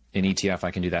ETF,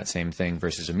 I can do that same thing,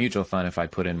 versus a mutual fund. If I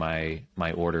put in my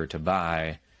order to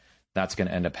buy, that's going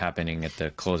to end up happening at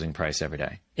the closing price every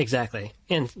day. Exactly.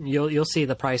 And you'll see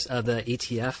the price of the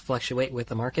ETF fluctuate with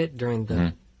the market during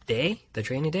the day, the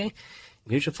trading day.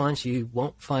 Mutual funds, you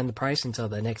won't find the price until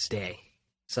the next day.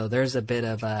 So there's a bit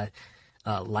of a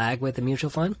lag with the mutual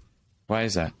fund. Why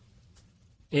is that?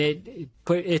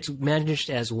 It's managed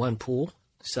as one pool.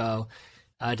 So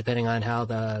depending on how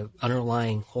the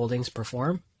underlying holdings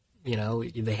perform,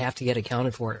 they have to get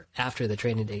accounted for after the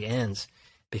trading day ends,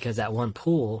 because that one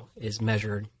pool is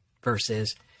measured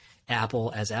versus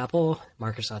Apple as Apple,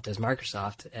 Microsoft as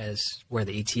Microsoft, as where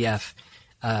the ETF,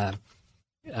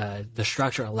 the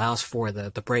structure allows for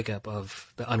the breakup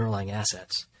of the underlying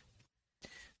assets.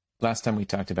 Last time we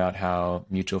talked about how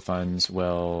mutual funds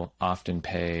will often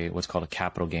pay what's called a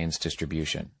capital gains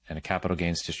distribution. And a capital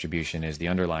gains distribution is the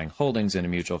underlying holdings in a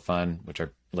mutual fund, which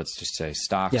are, let's just say,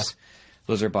 stocks. Yeah.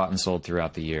 Those are bought and sold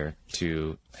throughout the year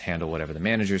to handle whatever the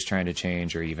manager is trying to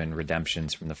change, or even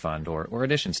redemptions from the fund or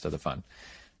additions to the fund.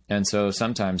 And so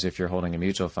sometimes if you're holding a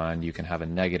mutual fund, you can have a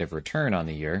negative return on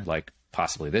the year, like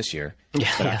possibly this year,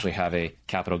 but actually have a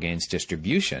capital gains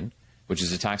distribution, which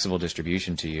is a taxable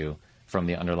distribution to you from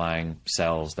the underlying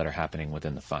sales that are happening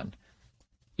within the fund.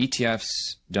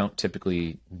 ETFs don't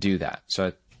typically do that.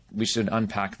 So we should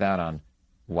unpack that on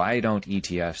why don't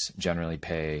ETFs generally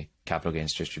pay capital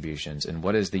gains distributions, and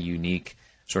what is the unique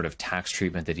sort of tax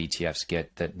treatment that ETFs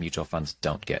get that mutual funds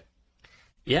don't get?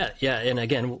 Yeah. And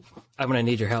again, I'm going to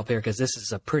need your help here, because this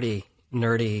is a pretty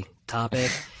nerdy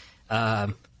topic.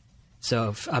 So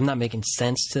if I'm not making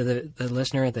sense to the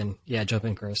listener, then jump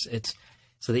in, Chris.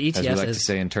 So the ETF, as we like to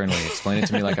say internally, explain it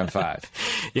to me like I'm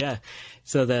 5. Yeah.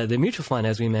 So the mutual fund,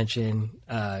 as we mentioned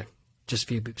just a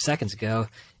few seconds ago,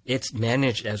 it's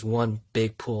managed as one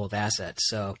big pool of assets.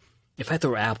 So if I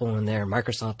throw Apple in there,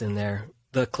 Microsoft in there,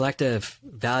 the collective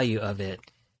value of it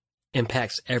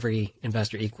impacts every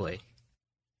investor equally,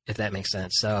 if that makes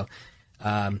sense. So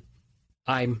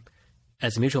I'm,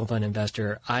 as a mutual fund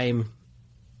investor,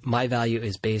 my value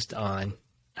is based on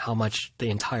how much the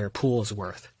entire pool is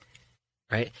worth.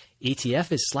 Right?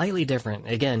 ETF is slightly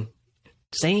different. Again,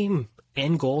 same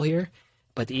end goal here,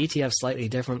 but the ETF is slightly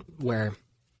different, where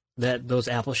that those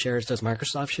Apple shares, those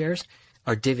Microsoft shares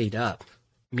are divvied up,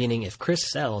 meaning if Chris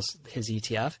sells his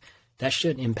ETF, that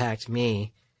shouldn't impact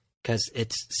me because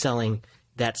it's selling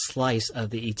that slice of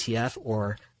the ETF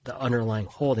or the underlying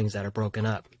holdings that are broken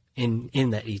up in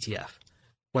that ETF.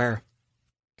 Where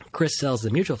Chris sells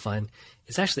the mutual fund,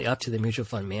 it's actually up to the mutual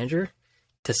fund manager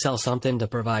to sell something to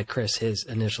provide Chris his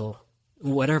initial,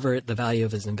 whatever the value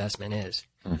of his investment is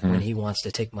when he wants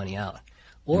to take money out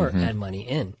or add money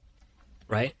in,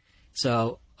 right?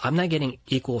 So I'm not getting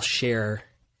equal share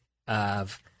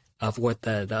of what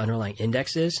the underlying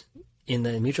index is in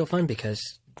the mutual fund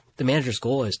because the manager's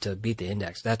goal is to beat the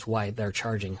index. That's why they're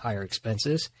charging higher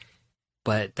expenses.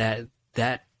 But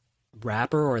that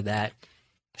wrapper or that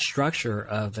structure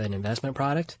of an investment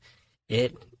product,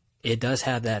 it does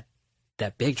have that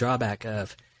big drawback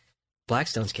of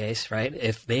Blackstone's case, right?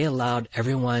 If they allowed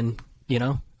everyone,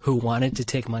 who wanted to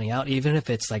take money out, even if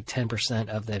it's like 10%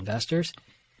 of the investors,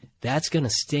 that's going to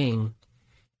sting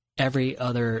every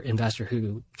other investor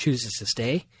who chooses to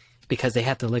stay because they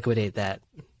have to liquidate that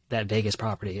Vegas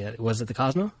property. Was it the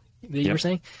Cosmo that you were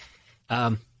saying?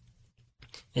 And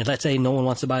let's say no one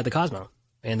wants to buy the Cosmo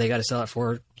and they got to sell it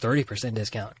for 30%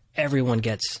 discount. Everyone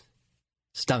gets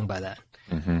stung by that,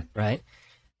 right?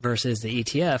 Versus the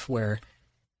ETF where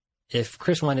if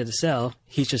Chris wanted to sell,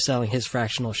 he's just selling his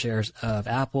fractional shares of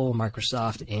Apple,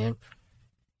 Microsoft, and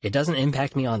it doesn't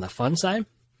impact me on the fund side.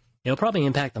 It'll probably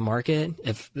impact the market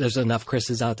if there's enough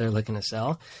Chris's out there looking to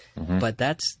sell. But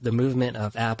that's the movement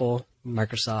of Apple,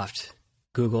 Microsoft,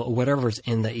 Google, whatever's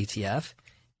in the ETF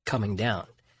coming down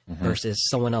versus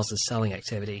someone else's selling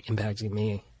activity impacting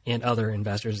me and other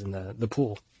investors in the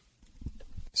pool.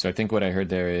 So I think what I heard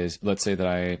there is, let's say that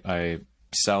I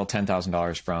sell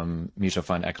 $10,000 from mutual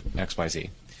fund XYZ.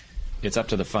 It's up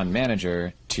to the fund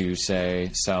manager to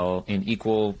sell in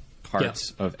equal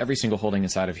parts of every single holding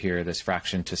inside of here, this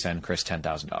fraction to send Chris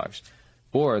 $10,000.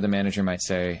 Or the manager might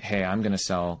say, hey, I'm going to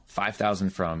sell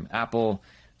 5,000 from Apple,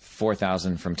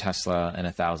 4,000 from Tesla, and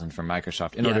 1,000 from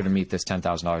Microsoft in order to meet this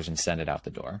 $10,000 and send it out the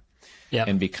door.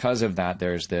 And because of that,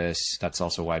 that's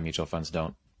also why mutual funds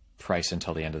don't price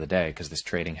until the end of the day, because this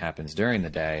trading happens during the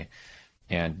day.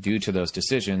 And due to those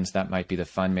decisions, that might be the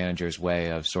fund manager's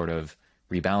way of sort of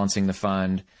rebalancing the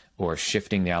fund or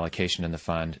shifting the allocation in the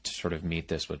fund to sort of meet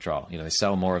this withdrawal. They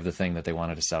sell more of the thing that they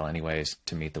wanted to sell anyways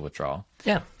to meet the withdrawal.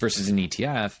 Versus an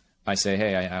ETF, I say,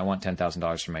 hey, I want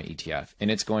 $10,000 for my ETF.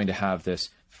 And it's going to have this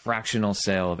fractional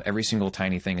sale of every single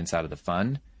tiny thing inside of the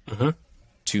fund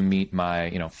to meet my,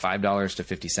 $5 to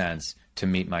 50 cents to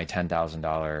meet my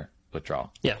 $10,000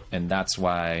 withdrawal. And that's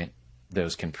why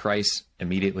those can price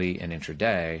immediately and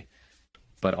intraday,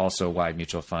 but also why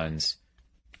mutual funds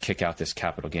kick out this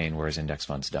capital gain, whereas index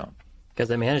funds don't. Because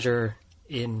the manager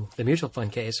in the mutual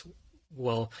fund case,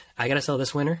 I got to sell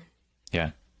this winner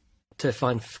to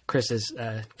fund Chris's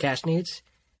cash needs,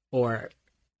 or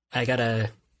I got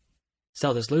to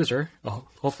sell this loser. Well,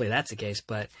 hopefully that's the case,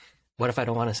 but what if I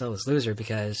don't want to sell this loser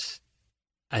because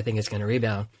I think it's going to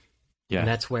rebound? And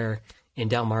that's where in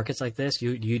down markets like this,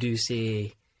 you do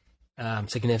see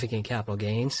significant capital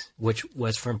gains, which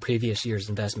was from previous year's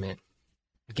investment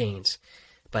gains.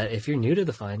 But if you're new to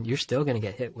the fund, you're still going to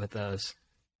get hit with those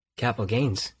capital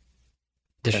gains.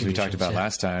 As we talked about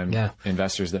last time,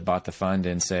 investors that bought the fund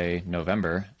in, say,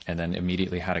 November, and then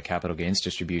immediately had a capital gains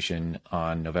distribution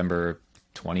on November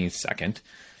 22nd,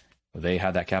 they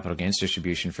had that capital gains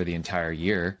distribution for the entire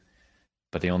year,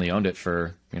 but they only owned it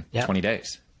for 20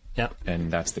 days.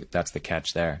 And that's the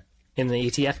catch there. In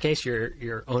the ETF case,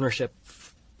 your ownership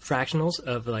fractionals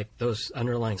of like those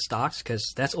underlying stocks,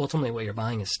 because that's ultimately what you're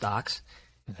buying is stocks.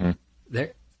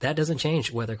 That doesn't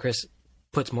change whether Chris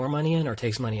puts more money in or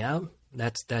takes money out.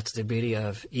 That's the beauty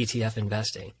of ETF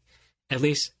investing, at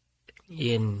least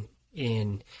in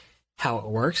how it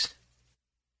works.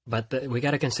 But we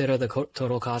got to consider the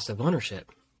total cost of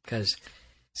ownership, because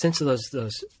since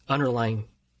those underlying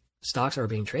stocks are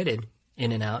being traded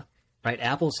in and out, right?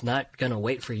 Apple's not going to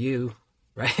wait for you,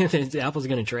 right? Apple's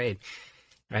going to trade,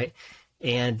 right?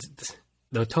 And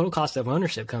the total cost of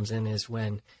ownership comes in is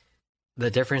when the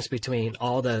difference between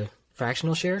all the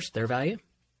fractional shares, their value,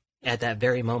 at that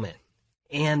very moment,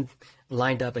 and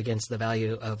lined up against the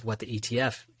value of what the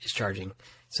ETF is charging.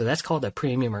 So that's called a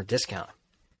premium or discount.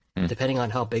 Depending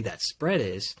on how big that spread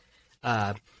is,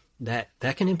 that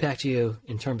can impact you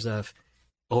in terms of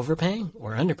overpaying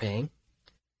or underpaying,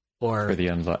 or for the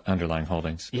underlying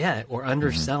holdings. Or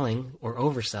underselling or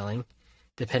overselling,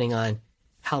 depending on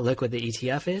how liquid the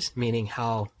ETF is, meaning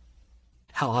how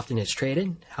often it's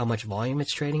traded, how much volume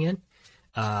it's trading in,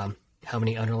 how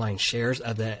many underlying shares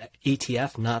of the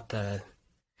ETF, not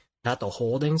the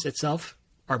holdings itself,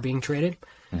 are being traded.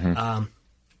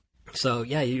 So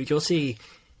yeah, you'll see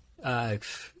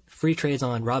free trades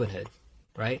on Robinhood,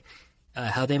 right?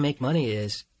 How they make money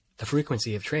is the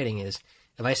frequency of trading is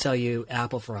if I sell you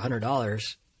Apple for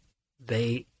 $100,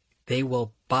 they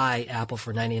will buy Apple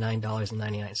for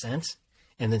 $99.99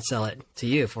 and then sell it to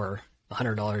you for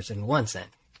 $100.01,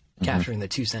 capturing the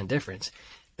 2-cent difference.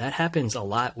 That happens a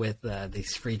lot with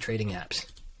these free trading apps.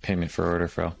 Payment for order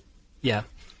flow. Yeah,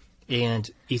 and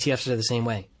ETFs are the same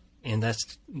way, and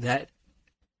that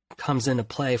comes into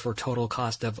play for total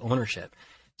cost of ownership.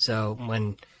 So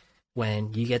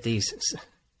when you get these,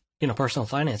 personal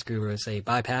finance gurus say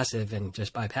buy passive and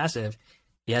just buy passive,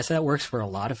 yes, that works for a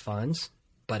lot of funds,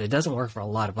 but it doesn't work for a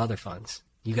lot of other funds.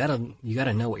 You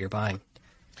gotta know what you're buying.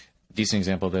 Decent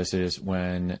example of this is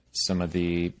when some of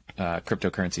the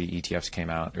cryptocurrency ETFs came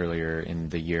out earlier in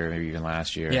the year, maybe even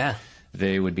last year. Yeah.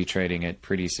 They would be trading at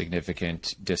pretty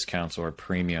significant discounts or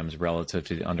premiums relative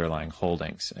to the underlying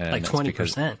holdings. And like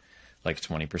 20%. Like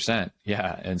 20%.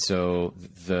 Yeah. And so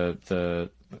the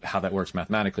how that works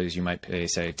mathematically is you might pay,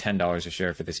 say, $10 a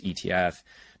share for this ETF,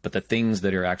 but the things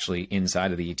that are actually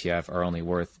inside of the ETF are only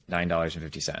worth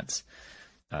 $9.50.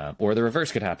 Or the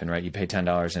reverse could happen, right? You pay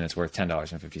 $10 and it's worth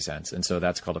 $10.50. And so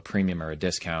that's called a premium or a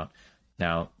discount.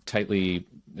 Now,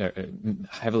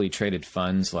 heavily traded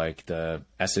funds like the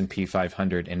S&P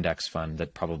 500 index fund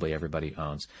that probably everybody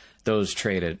owns, those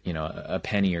trade at, a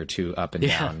penny or two up and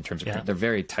down in terms of, they're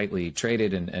very tightly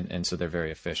traded and so they're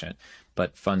very efficient.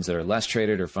 But funds that are less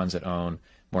traded or funds that own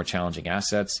more challenging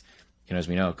assets, as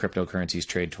we know, cryptocurrencies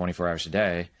trade 24 hours a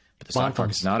day, but the stock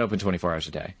market's not open 24 hours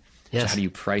a day. Yes. So how do you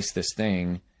price this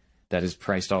thing that is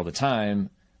priced all the time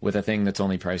with a thing that's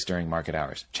only priced during market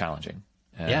hours? Challenging.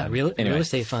 Real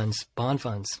estate funds, bond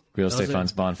funds.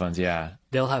 Bond funds, yeah.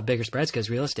 They'll have bigger spreads because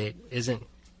real estate isn't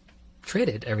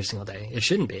traded every single day. It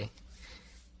shouldn't be.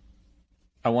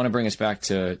 I want to bring us back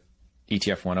to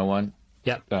ETF 101.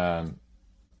 Yeah.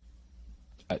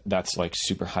 That's like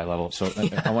super high level. So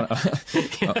I want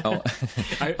to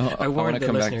I want to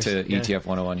come back to ETF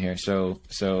 101 here.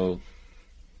 So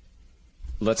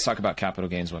let's talk about capital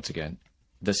gains once again.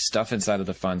 The stuff inside of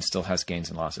the fund still has gains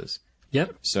and losses.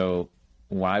 Yep. So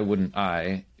why wouldn't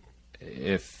I,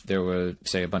 if there were,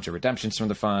 say, a bunch of redemptions from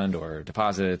the fund or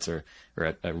deposits or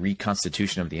a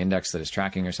reconstitution of the index that is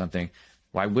tracking or something,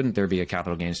 why wouldn't there be a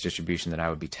capital gains distribution that I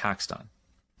would be taxed on?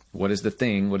 What is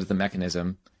the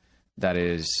mechanism that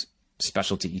is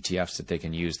special to ETFs that they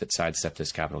can use that sidestep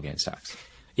this capital gains tax?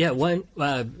 Yeah,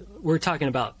 we're talking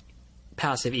about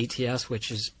passive ETFs,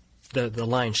 which is the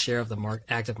lion's share of the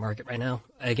active market right now.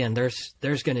 Again, there's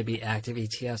going to be active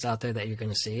ETFs out there that you're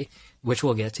going to see, which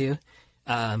we'll get to.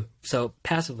 So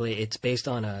passively, it's based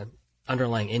on a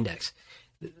underlying index.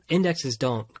 Indexes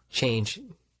don't change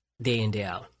day in, day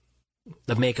out,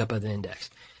 the makeup of the index.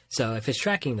 So if it's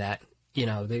tracking that,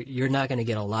 you're not going to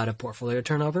get a lot of portfolio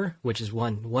turnover, which is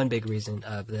one big reason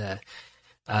of the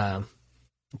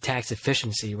tax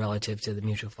efficiency relative to the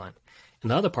mutual fund.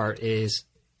 And the other part is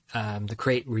the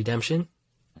create redemption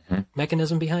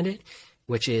mechanism behind it,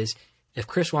 which is if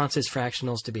Chris wants his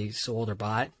fractionals to be sold or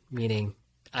bought, meaning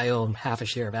I own half a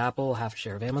share of Apple, half a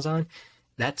share of Amazon,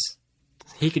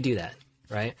 he could do that,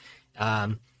 right?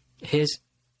 His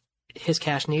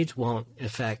cash needs won't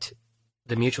affect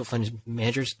the mutual fund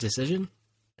manager's decision.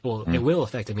 Well, it will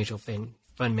affect the mutual fund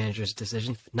manager's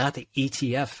decision, not the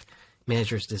ETF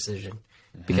manager's decision,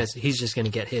 because he's just going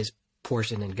to get his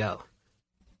portion and go.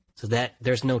 So that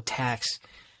there's no tax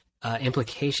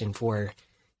implication for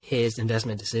his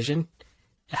investment decision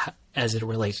as it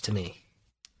relates to me.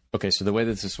 Okay, so the way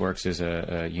that this works is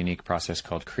a unique process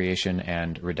called creation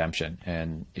and redemption.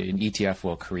 And an ETF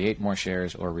will create more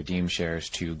shares or redeem shares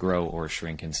to grow or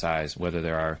shrink in size, whether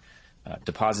there are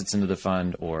deposits into the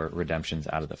fund or redemptions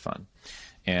out of the fund.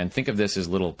 And think of this as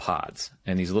little pods.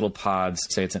 And these little pods,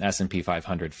 say it's an S&P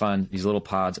 500 fund, these little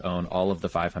pods own all of the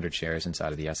 500 shares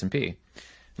inside of the S&P. And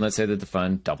let's say that the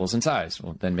fund doubles in size.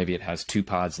 Well, then maybe it has 2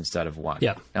 pods instead of 1.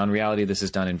 Yeah. Now, in reality, this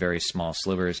is done in very small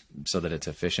slivers so that it's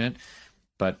efficient.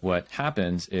 But what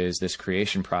happens is this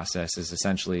creation process is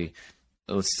essentially,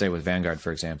 let's say with Vanguard,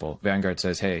 for example, Vanguard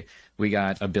says, hey, we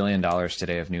got $1 billion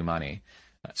today of new money.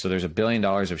 So there's $1 billion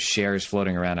of shares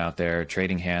floating around out there,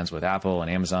 trading hands with Apple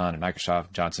and Amazon and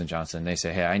Microsoft, Johnson & Johnson. They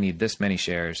say, hey, I need this many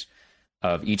shares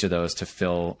of each of those to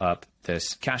fill up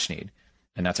this cash need.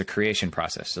 And that's a creation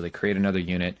process. So they create another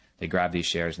unit, they grab these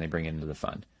shares and they bring it into the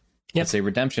fund. Yep. Let's say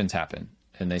redemptions happen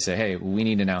and they say, hey, we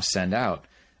need to now send out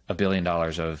 $1 billion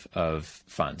of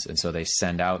funds. And so they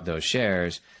send out those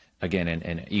shares, again,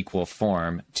 in equal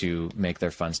form to make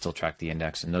their funds still track the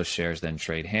index. And those shares then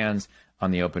trade hands on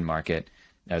the open market.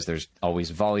 as there's always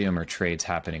volume or trades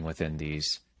happening within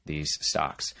these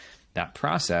stocks. That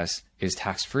process is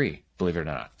tax-free, believe it or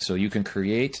not. So you can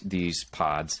create these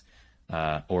pods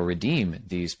or redeem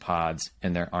these pods,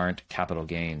 and there aren't capital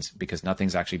gains because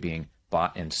nothing's actually being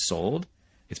bought and sold.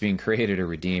 It's being created or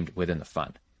redeemed within the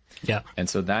fund. Yeah. And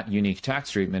so that unique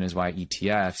tax treatment is why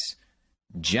ETFs,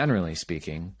 generally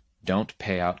speaking, don't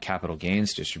pay out capital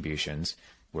gains distributions,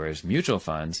 whereas mutual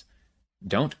funds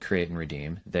don't create and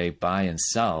redeem. They buy and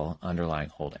sell underlying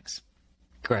holdings.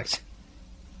 Correct.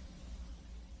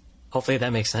 Hopefully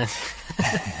that makes sense.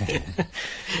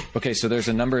 Okay, so there's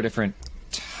a number of different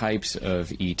types of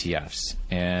ETFs,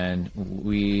 and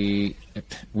we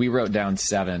wrote down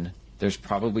 7. There's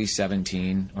probably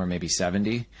 17 or maybe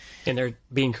 70. And they're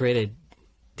being created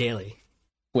daily.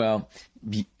 Well,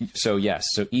 so yes,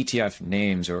 so ETF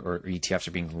names or ETFs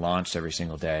are being launched every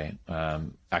single day.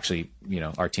 Actually,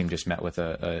 our team just met with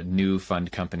a new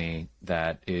fund company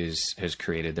that has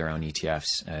created their own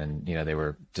ETFs, and they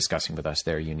were discussing with us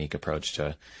their unique approach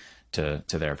to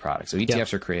their products. So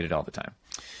ETFs are created all the time.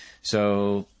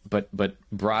 So, but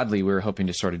broadly, we're hoping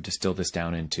to sort of distill this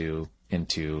down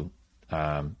into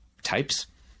types.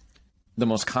 The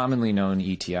most commonly known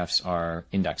ETFs are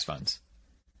index funds.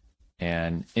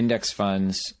 And index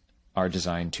funds are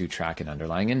designed to track an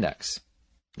underlying index,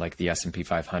 like the S&P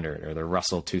 500 or the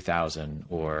Russell 2000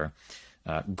 or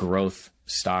growth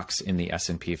stocks in the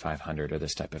S&P 500 or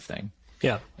this type of thing.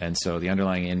 Yeah. And so the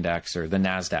underlying index, or the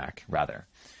NASDAQ rather.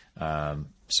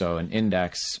 So an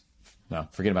index, no,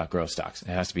 forget about growth stocks. It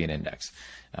has to be an index.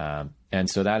 And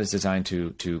so that is designed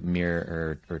to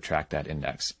mirror or track that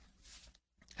index.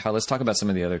 Let's talk about some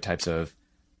of the other types of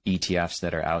ETFs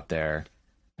that are out there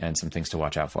and some things to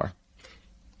watch out for.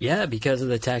 Yeah, because of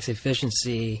the tax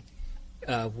efficiency,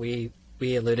 we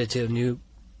alluded to new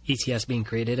ETFs being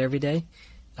created every day.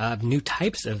 New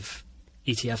types of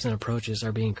ETFs and approaches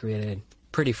are being created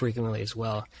pretty frequently as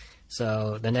well.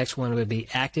 So the next one would be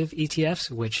active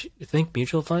ETFs, which think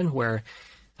mutual fund, where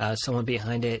someone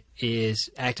behind it is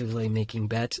actively making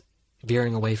bets,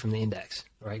 veering away from the index,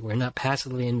 right? We're not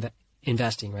passively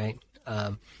investing, right?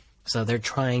 So they're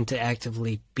trying to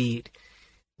actively beat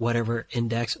whatever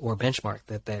index or benchmark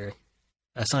that they're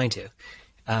assigned to.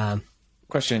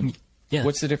 Question. Yeah.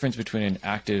 What's the difference between an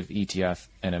active ETF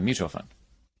and a mutual fund?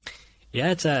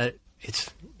 Yeah,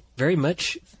 it's very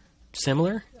much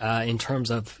similar in terms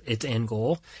of its end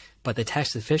goal, but the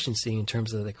tax efficiency in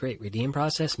terms of the create redeem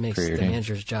process makes the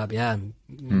manager's job,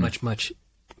 much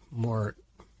more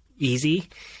easy.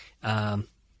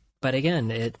 But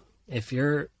again,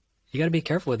 you got to be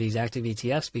careful with these active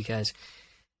ETFs, because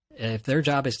if their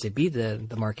job is to beat the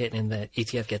market and the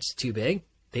ETF gets too big,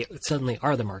 they suddenly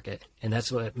are the market, and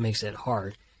that's what makes it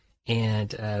hard.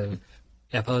 And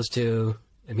opposed to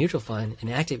a mutual fund, an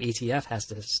active ETF has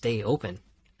to stay open.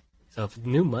 So if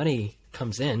new money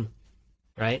comes in,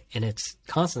 right, and it's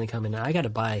constantly coming in, I got to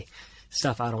buy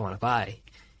stuff I don't want to buy.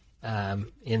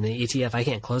 In the ETF, I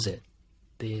can't close it.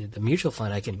 The mutual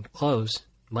fund, I can close.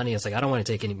 Money is like, I don't want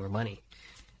to take any more money,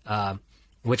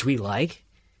 which we like.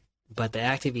 But the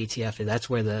active ETF, that's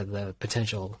where the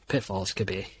potential pitfalls could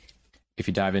be. If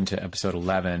you dive into episode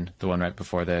 11, the one right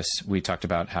before this, we talked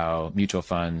about how mutual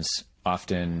funds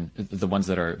often, the ones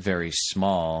that are very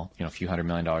small, a few $100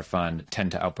 million fund,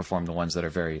 tend to outperform the ones that are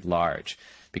very large,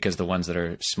 because the ones that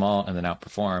are small and then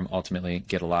outperform ultimately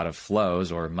get a lot of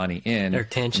flows or money in,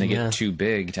 and they get too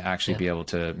big to actually be able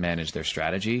to manage their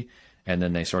strategy. And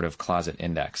then they sort of closet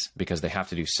index because they have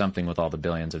to do something with all the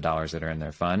billions of dollars that are in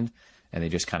their fund. And they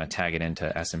just kind of tag it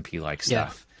into S&P-like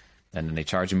stuff. Yeah. And then they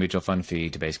charge a mutual fund fee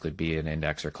to basically be an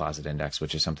index or closet index,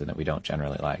 which is something that we don't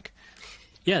generally like.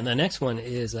 Yeah, and the next one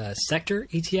is sector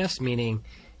ETFs, meaning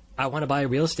I want to buy a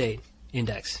real estate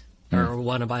index or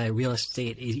want to buy a real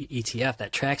estate ETF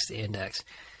that tracks the index.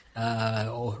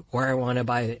 Or I want to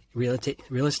buy a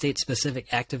real estate-specific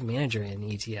active manager in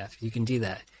the ETF. You can do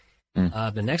that.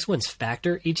 The next one's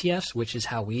factor ETFs, which is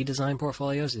how we design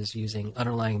portfolios, is using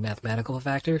underlying mathematical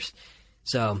factors.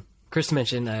 So Chris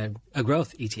mentioned a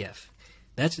growth ETF.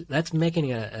 That's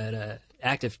making an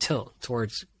active tilt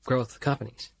towards growth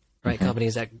companies, right? Mm-hmm.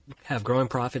 Companies that have growing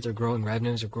profits or growing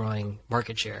revenues or growing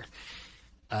market share.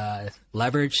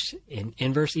 Leveraged in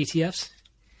inverse ETFs.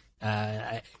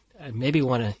 I maybe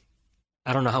want to,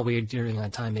 I don't know how we're doing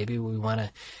on time. Maybe we want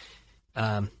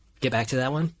to get back to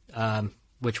that one,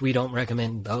 which we don't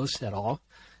recommend those at all.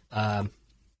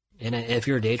 And if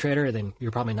you're a day trader, then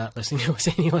you're probably not listening to us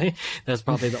anyway. That's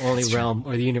probably the only realm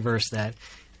or the universe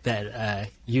that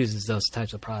uses those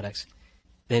types of products.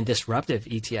 Then disruptive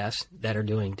ETFs that are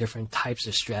doing different types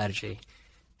of strategy.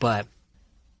 But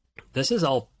this is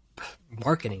all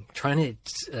marketing, trying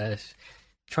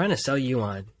to sell you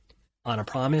on a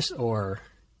promise, or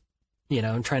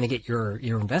trying to get your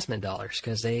investment dollars,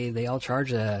 because they all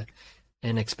charge an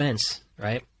expense,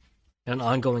 right? An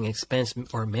ongoing expense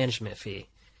or management fee.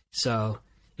 So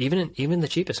even the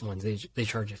cheapest ones, they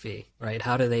charge a fee, right?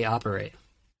 How do they operate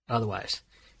otherwise?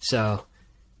 So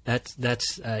that's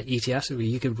ETFs.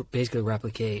 You could basically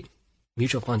replicate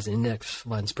mutual funds and index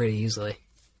funds pretty easily.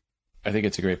 I think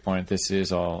it's a great point. This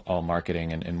is all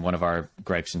marketing, and one of our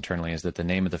gripes internally is that the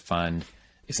name of the fund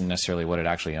isn't necessarily what it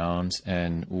actually owns,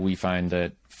 and we find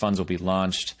that funds will be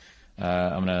launched.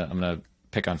 I'm gonna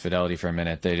pick on Fidelity for a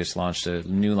minute. They just launched a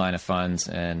new line of funds,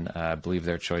 and I believe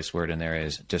their choice word in there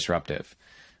is disruptive.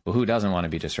 Well, who doesn't want to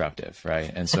be disruptive,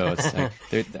 right? And so it's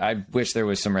like, I wish there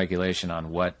was some regulation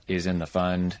on what is in the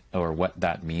fund or what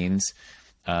that means.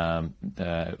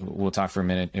 We'll talk in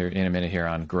a minute here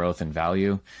on growth and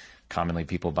value. Commonly,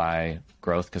 people buy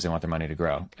growth because they want their money to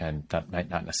grow, and that might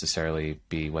not necessarily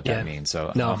be what that means.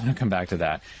 So no. I'm going to come back to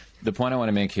that. The point I want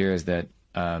to make here is that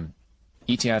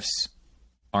ETFs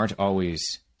aren't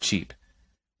always cheap.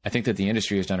 I think that the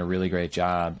industry has done a really great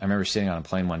job. I remember sitting on a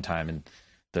plane one time, and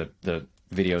the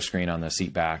video screen on the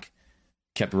seat back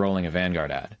kept rolling a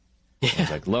Vanguard ad. Yeah. It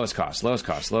was like lowest cost.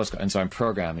 And so I'm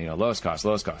programmed, lowest cost.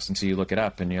 And so you look it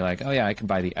up and you're like, oh yeah, I can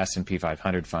buy the S&P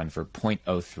 500 fund for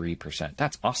 0.03%.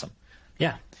 That's awesome.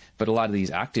 Yeah. But a lot of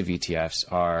these active ETFs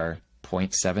are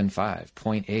 0.75,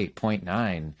 0.8,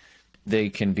 0.9. They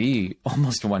can be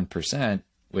almost 1%,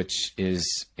 which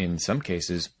is in some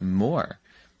cases more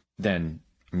than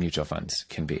mutual funds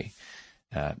can be.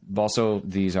 Also,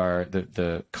 these are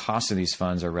the cost of these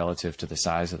funds are relative to the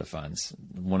size of the funds.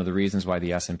 One of the reasons why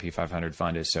the S&P 500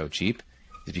 fund is so cheap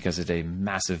is because it's a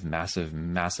massive, massive,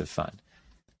 massive fund.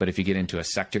 But if you get into a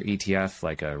sector ETF,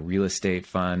 like a real estate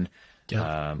fund,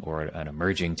 or an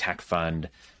emerging tech fund,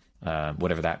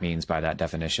 whatever that means by that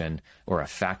definition, or a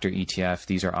factor ETF,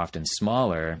 these are often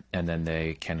smaller, and then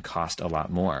they can cost a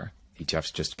lot more.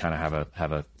 ETFs just kind of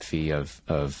have a fee of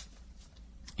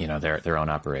their own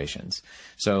operations.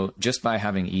 So just by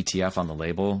having ETF on the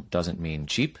label doesn't mean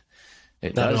cheap.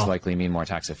 It does likely mean more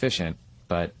tax efficient,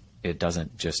 but it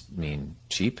doesn't just mean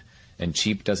cheap, and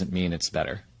cheap doesn't mean it's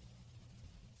better.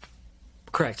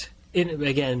 Correct.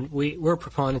 Again, we're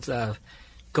proponents of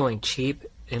going cheap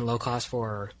and low cost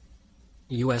for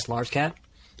U.S. large cap,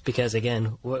 because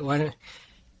again, what am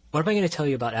I going to tell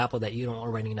you about Apple that you don't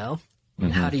already know?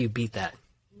 And how do you beat that,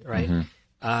 right?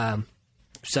 Mm-hmm.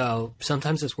 So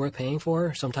sometimes it's worth paying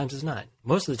for, sometimes it's not.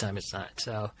 Most of the time it's not.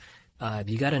 So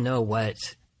you got to know what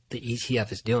the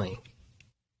ETF is doing.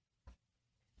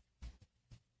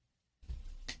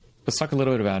 Let's talk a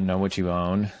little bit about know what you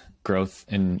own, growth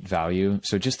and value.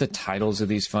 So just the titles of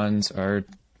these funds are,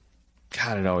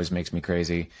 God, it always makes me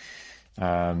crazy.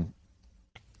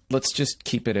 Let's just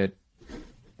keep it at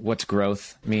what's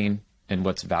growth mean and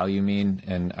what's value mean.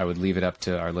 And I would leave it up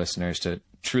to our listeners to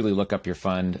truly look up your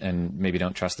fund and maybe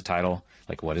don't trust the title.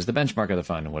 Like, what is the benchmark of the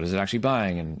fund? What is it actually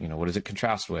buying? And, what does it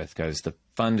contrast with? Because the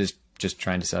fund is just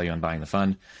trying to sell you on buying the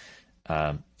fund.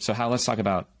 Let's talk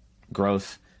about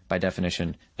growth by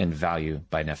definition and value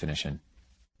by definition.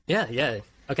 Yeah.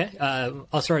 Okay.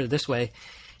 I'll start it this way.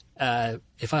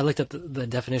 If I looked up the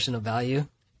definition of value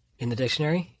in the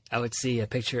dictionary, I would see a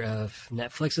picture of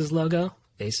Netflix's logo,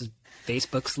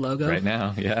 Facebook's logo. Right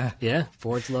now, yeah. Yeah,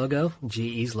 Ford's logo,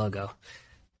 GE's logo,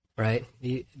 right?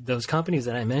 Those companies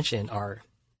that I mentioned are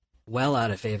well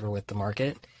out of favor with the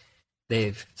market.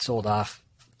 They've sold off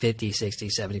 50, 60,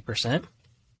 70%,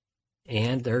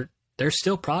 and they're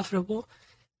still profitable,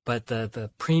 but the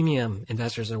premium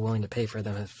investors are willing to pay for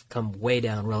them have come way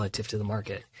down relative to the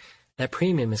market. That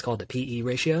premium is called the PE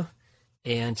ratio,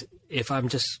 and if I'm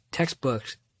just textbook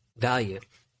value,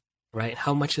 right,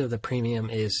 how much of the premium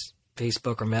is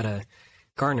Facebook or Meta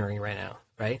garnering right now,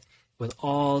 right? With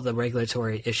all the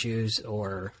regulatory issues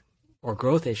or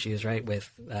growth issues, right,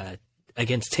 with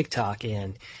against TikTok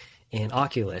and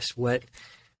Oculus, what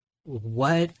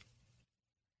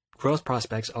growth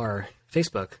prospects are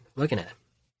Facebook looking at?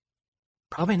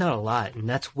 Probably not a lot, and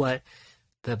that's what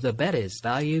the bet is.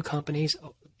 Value companies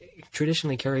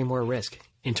traditionally carry more risk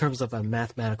in terms of a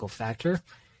mathematical factor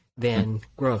than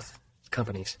growth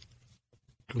companies.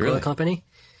 Really?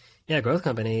 Growth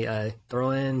company,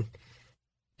 throw in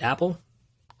Apple,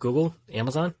 Google,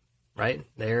 Amazon, right?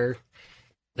 They're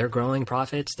growing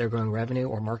profits, they're growing revenue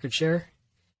or market share,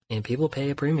 and people pay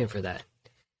a premium for that.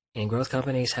 And growth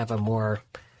companies have a more,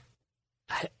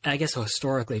 I guess,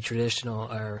 historically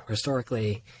traditional or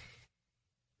historically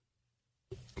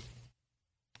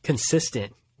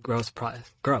consistent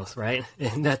growth, right?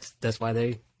 And that's why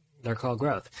they're called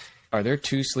growth. are there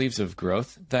two sleeves of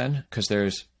growth then? Because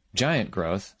there's giant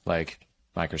growth like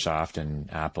Microsoft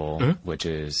and Apple, which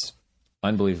is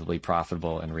unbelievably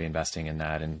profitable and reinvesting in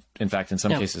that. And in fact, in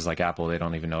some cases like Apple, they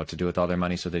don't even know what to do with all their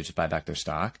money, so they just buy back their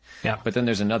stock. Yeah. But then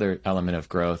there's another element of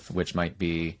growth, which might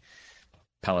be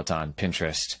Peloton,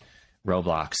 Pinterest,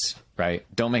 Roblox, right?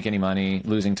 Don't make any money,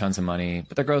 losing tons of money,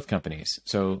 but they're growth companies.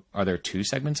 So are there two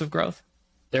segments of growth?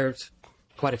 There's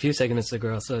quite a few segments of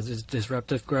growth. So there's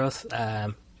disruptive growth.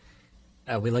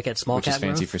 We look at small cap growth. Which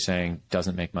is fancy for saying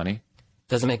doesn't make money?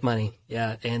 Doesn't make money,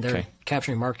 yeah. And they're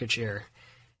capturing market share.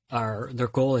 Their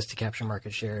goal is to capture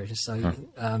market share. So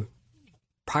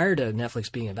prior to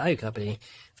Netflix being a value company,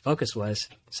 the focus was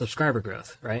subscriber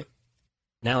growth, right?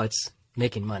 Now it's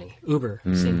making money. Uber,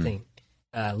 same thing.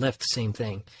 Lyft, same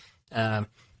thing. Then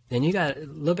you got a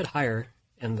little bit higher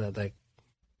in the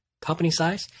company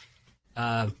size.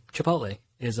 Chipotle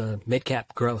is a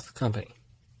mid-cap growth company,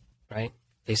 right?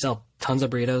 They sell tons of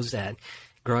burritos at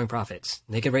growing profits.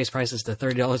 They could raise prices to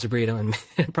 $30 a burrito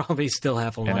and probably still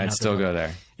have a line. And I'd still go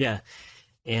there. Yeah.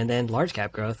 And then large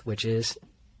cap growth, which is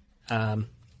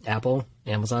Apple,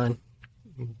 Amazon,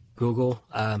 Google.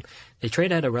 They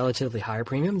trade at a relatively higher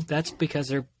premium. That's because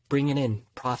they're bringing in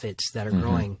profits that are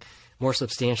growing more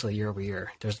substantially year over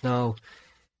year. There's no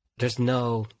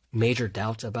major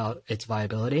doubts about its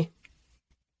viability.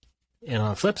 And on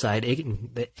the flip side,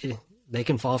 they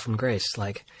can fall from grace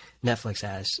like Netflix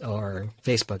has or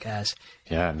Facebook has.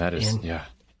 Yeah, and that is,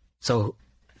 So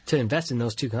to invest in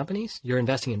those two companies, you're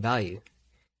investing in value.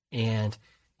 And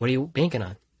what are you banking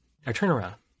on? A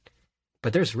turnaround.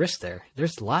 But there's risk there.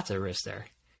 There's lots of risk there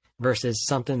versus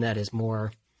something that is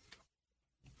more,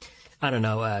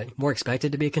 more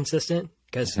expected to be consistent.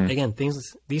 Because, again,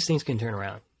 these things can turn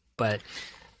around. But,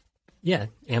 yeah,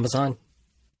 Amazon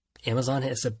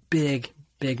has a big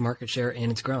market share,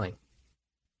 and it's growing.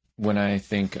 When I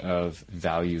think of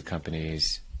value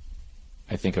companies,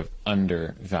 I think of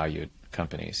undervalued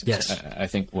companies. Yes. I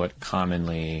think what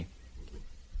commonly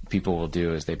people will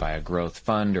do is they buy a growth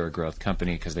fund or a growth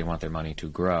company because they want their money to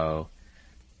grow,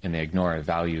 and they ignore a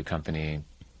value company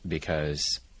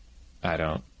because I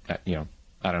don't know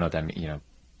what that means.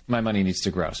 My money needs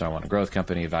to grow, so I want a growth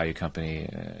company, a value company.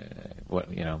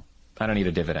 I don't need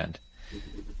a dividend.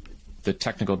 The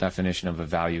technical definition of a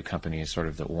value company is sort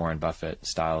of the Warren Buffett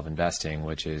style of investing,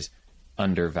 which is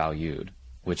undervalued,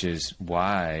 which is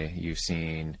why you've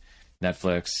seen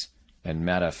Netflix and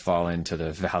Meta fall into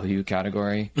the value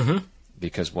category,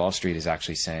 because Wall Street is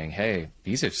actually saying, hey,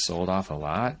 these have sold off a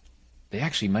lot. They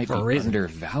actually might be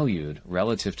undervalued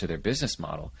relative to their business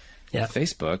model. Yeah.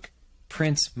 Facebook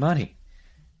prints money.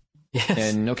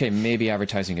 Yes. And okay, maybe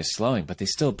advertising is slowing, but they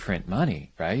still print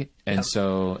money, right? And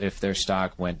so if their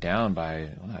stock went down by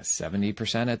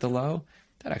 70% at the low,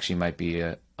 that actually might be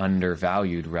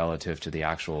undervalued relative to the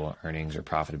actual earnings or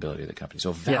profitability of the company.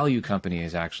 So value company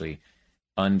is actually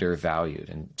undervalued.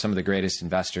 And some of the greatest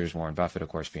investors, Warren Buffett, of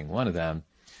course, being one of them,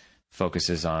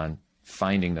 focuses on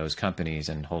finding those companies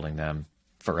and holding them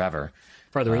forever.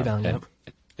 For the rebound,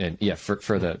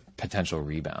 for the potential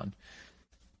rebound.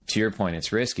 To your point,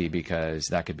 it's risky because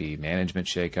that could be management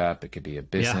shakeup. It could be a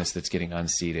business that's getting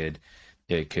unseated.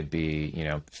 It could be,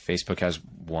 Facebook has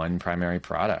one primary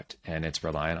product and it's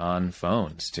reliant on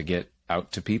phones to get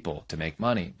out to people to make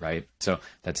money, right? So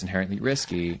that's inherently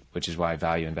risky, which is why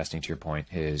value investing, to your point,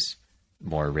 is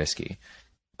more risky.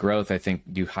 Growth, I think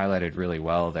you highlighted really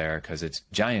well there because it's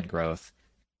giant growth.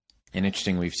 And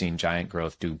interesting, we've seen giant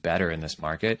growth do better in this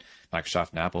market.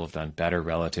 Microsoft and Apple have done better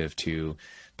relative to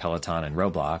Peloton and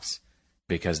Roblox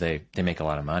because they make a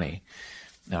lot of money.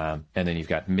 And then you've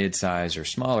got mid-size or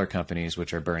smaller companies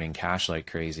which are burning cash like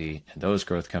crazy. And those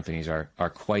growth companies are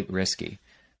quite risky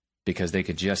because they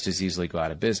could just as easily go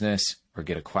out of business or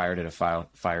get acquired at a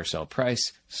fire sale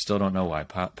price. Still don't know why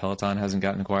Peloton hasn't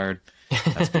gotten acquired.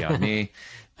 That's beyond me.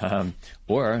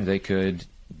 Or they could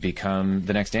become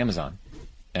the next Amazon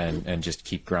and just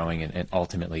keep growing and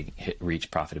ultimately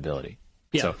reach profitability.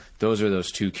 Yeah. So those are those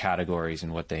two categories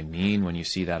and what they mean when you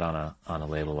see that on a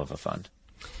label of a fund.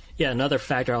 Yeah, another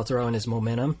factor I'll throw in is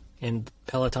momentum. And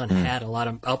Peloton had a lot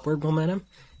of upward momentum,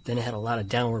 then it had a lot of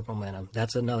downward momentum.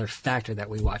 That's another factor that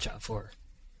we watch out for.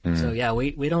 So yeah,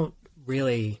 we don't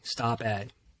really stop at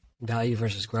value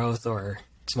versus growth or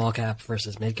small cap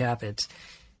versus mid cap. It's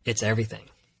everything.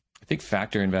 I think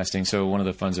factor investing. So one of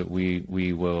the funds that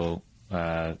we will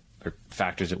or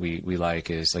factors that we like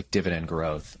is like dividend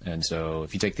growth. And so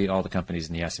if you take all the companies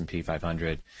in the S&P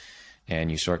 500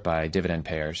 and you sort by dividend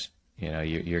payers,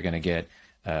 you're going to get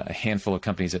a handful of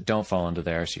companies that don't fall into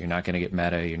there. So you're not going to get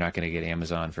Meta, you're not going to get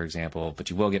Amazon, for example, but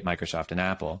you will get Microsoft and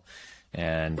Apple.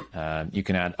 And you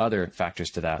can add other factors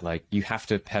to that, like you have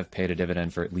to have paid a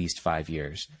dividend for at least 5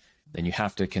 years. Then you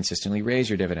have to consistently raise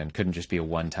your dividend. Couldn't just be a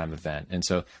one-time event. And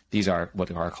so these are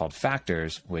what are called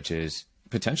factors, which is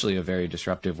potentially a very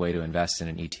disruptive way to invest in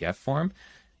an ETF form,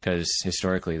 because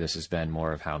historically this has been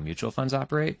more of how mutual funds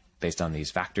operate based on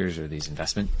these factors or these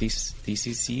investment theses.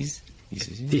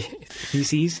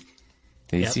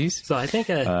 Yep. So I think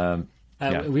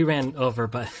we ran over,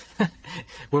 but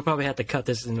we'll probably have to cut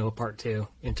this into a part 2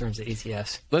 in terms of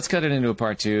ETFs. Let's cut it into a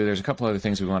part 2. There's a couple other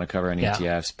things we want to cover on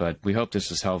ETFs, but we hope this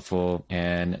was helpful.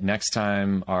 And next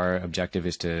time, our objective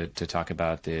is to talk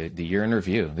about the year in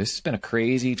review. This has been a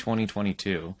crazy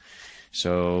 2022.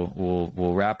 So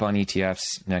we'll wrap on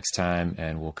ETFs next time,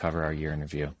 and we'll cover our year in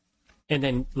review. And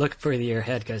then look for the year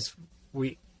ahead, because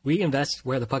we invest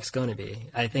where the puck's going to be.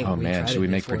 I think. Oh man, should we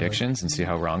make predictions and see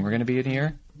how wrong we're going to be in a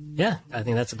year? Yeah, I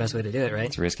think that's the best way to do it, right?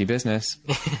 It's a risky business.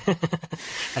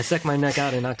 I stuck my neck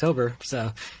out in October,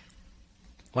 so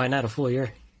why not a full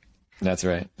year? That's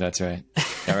right.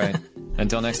 All right.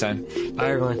 Until next time. Bye,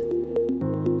 everyone.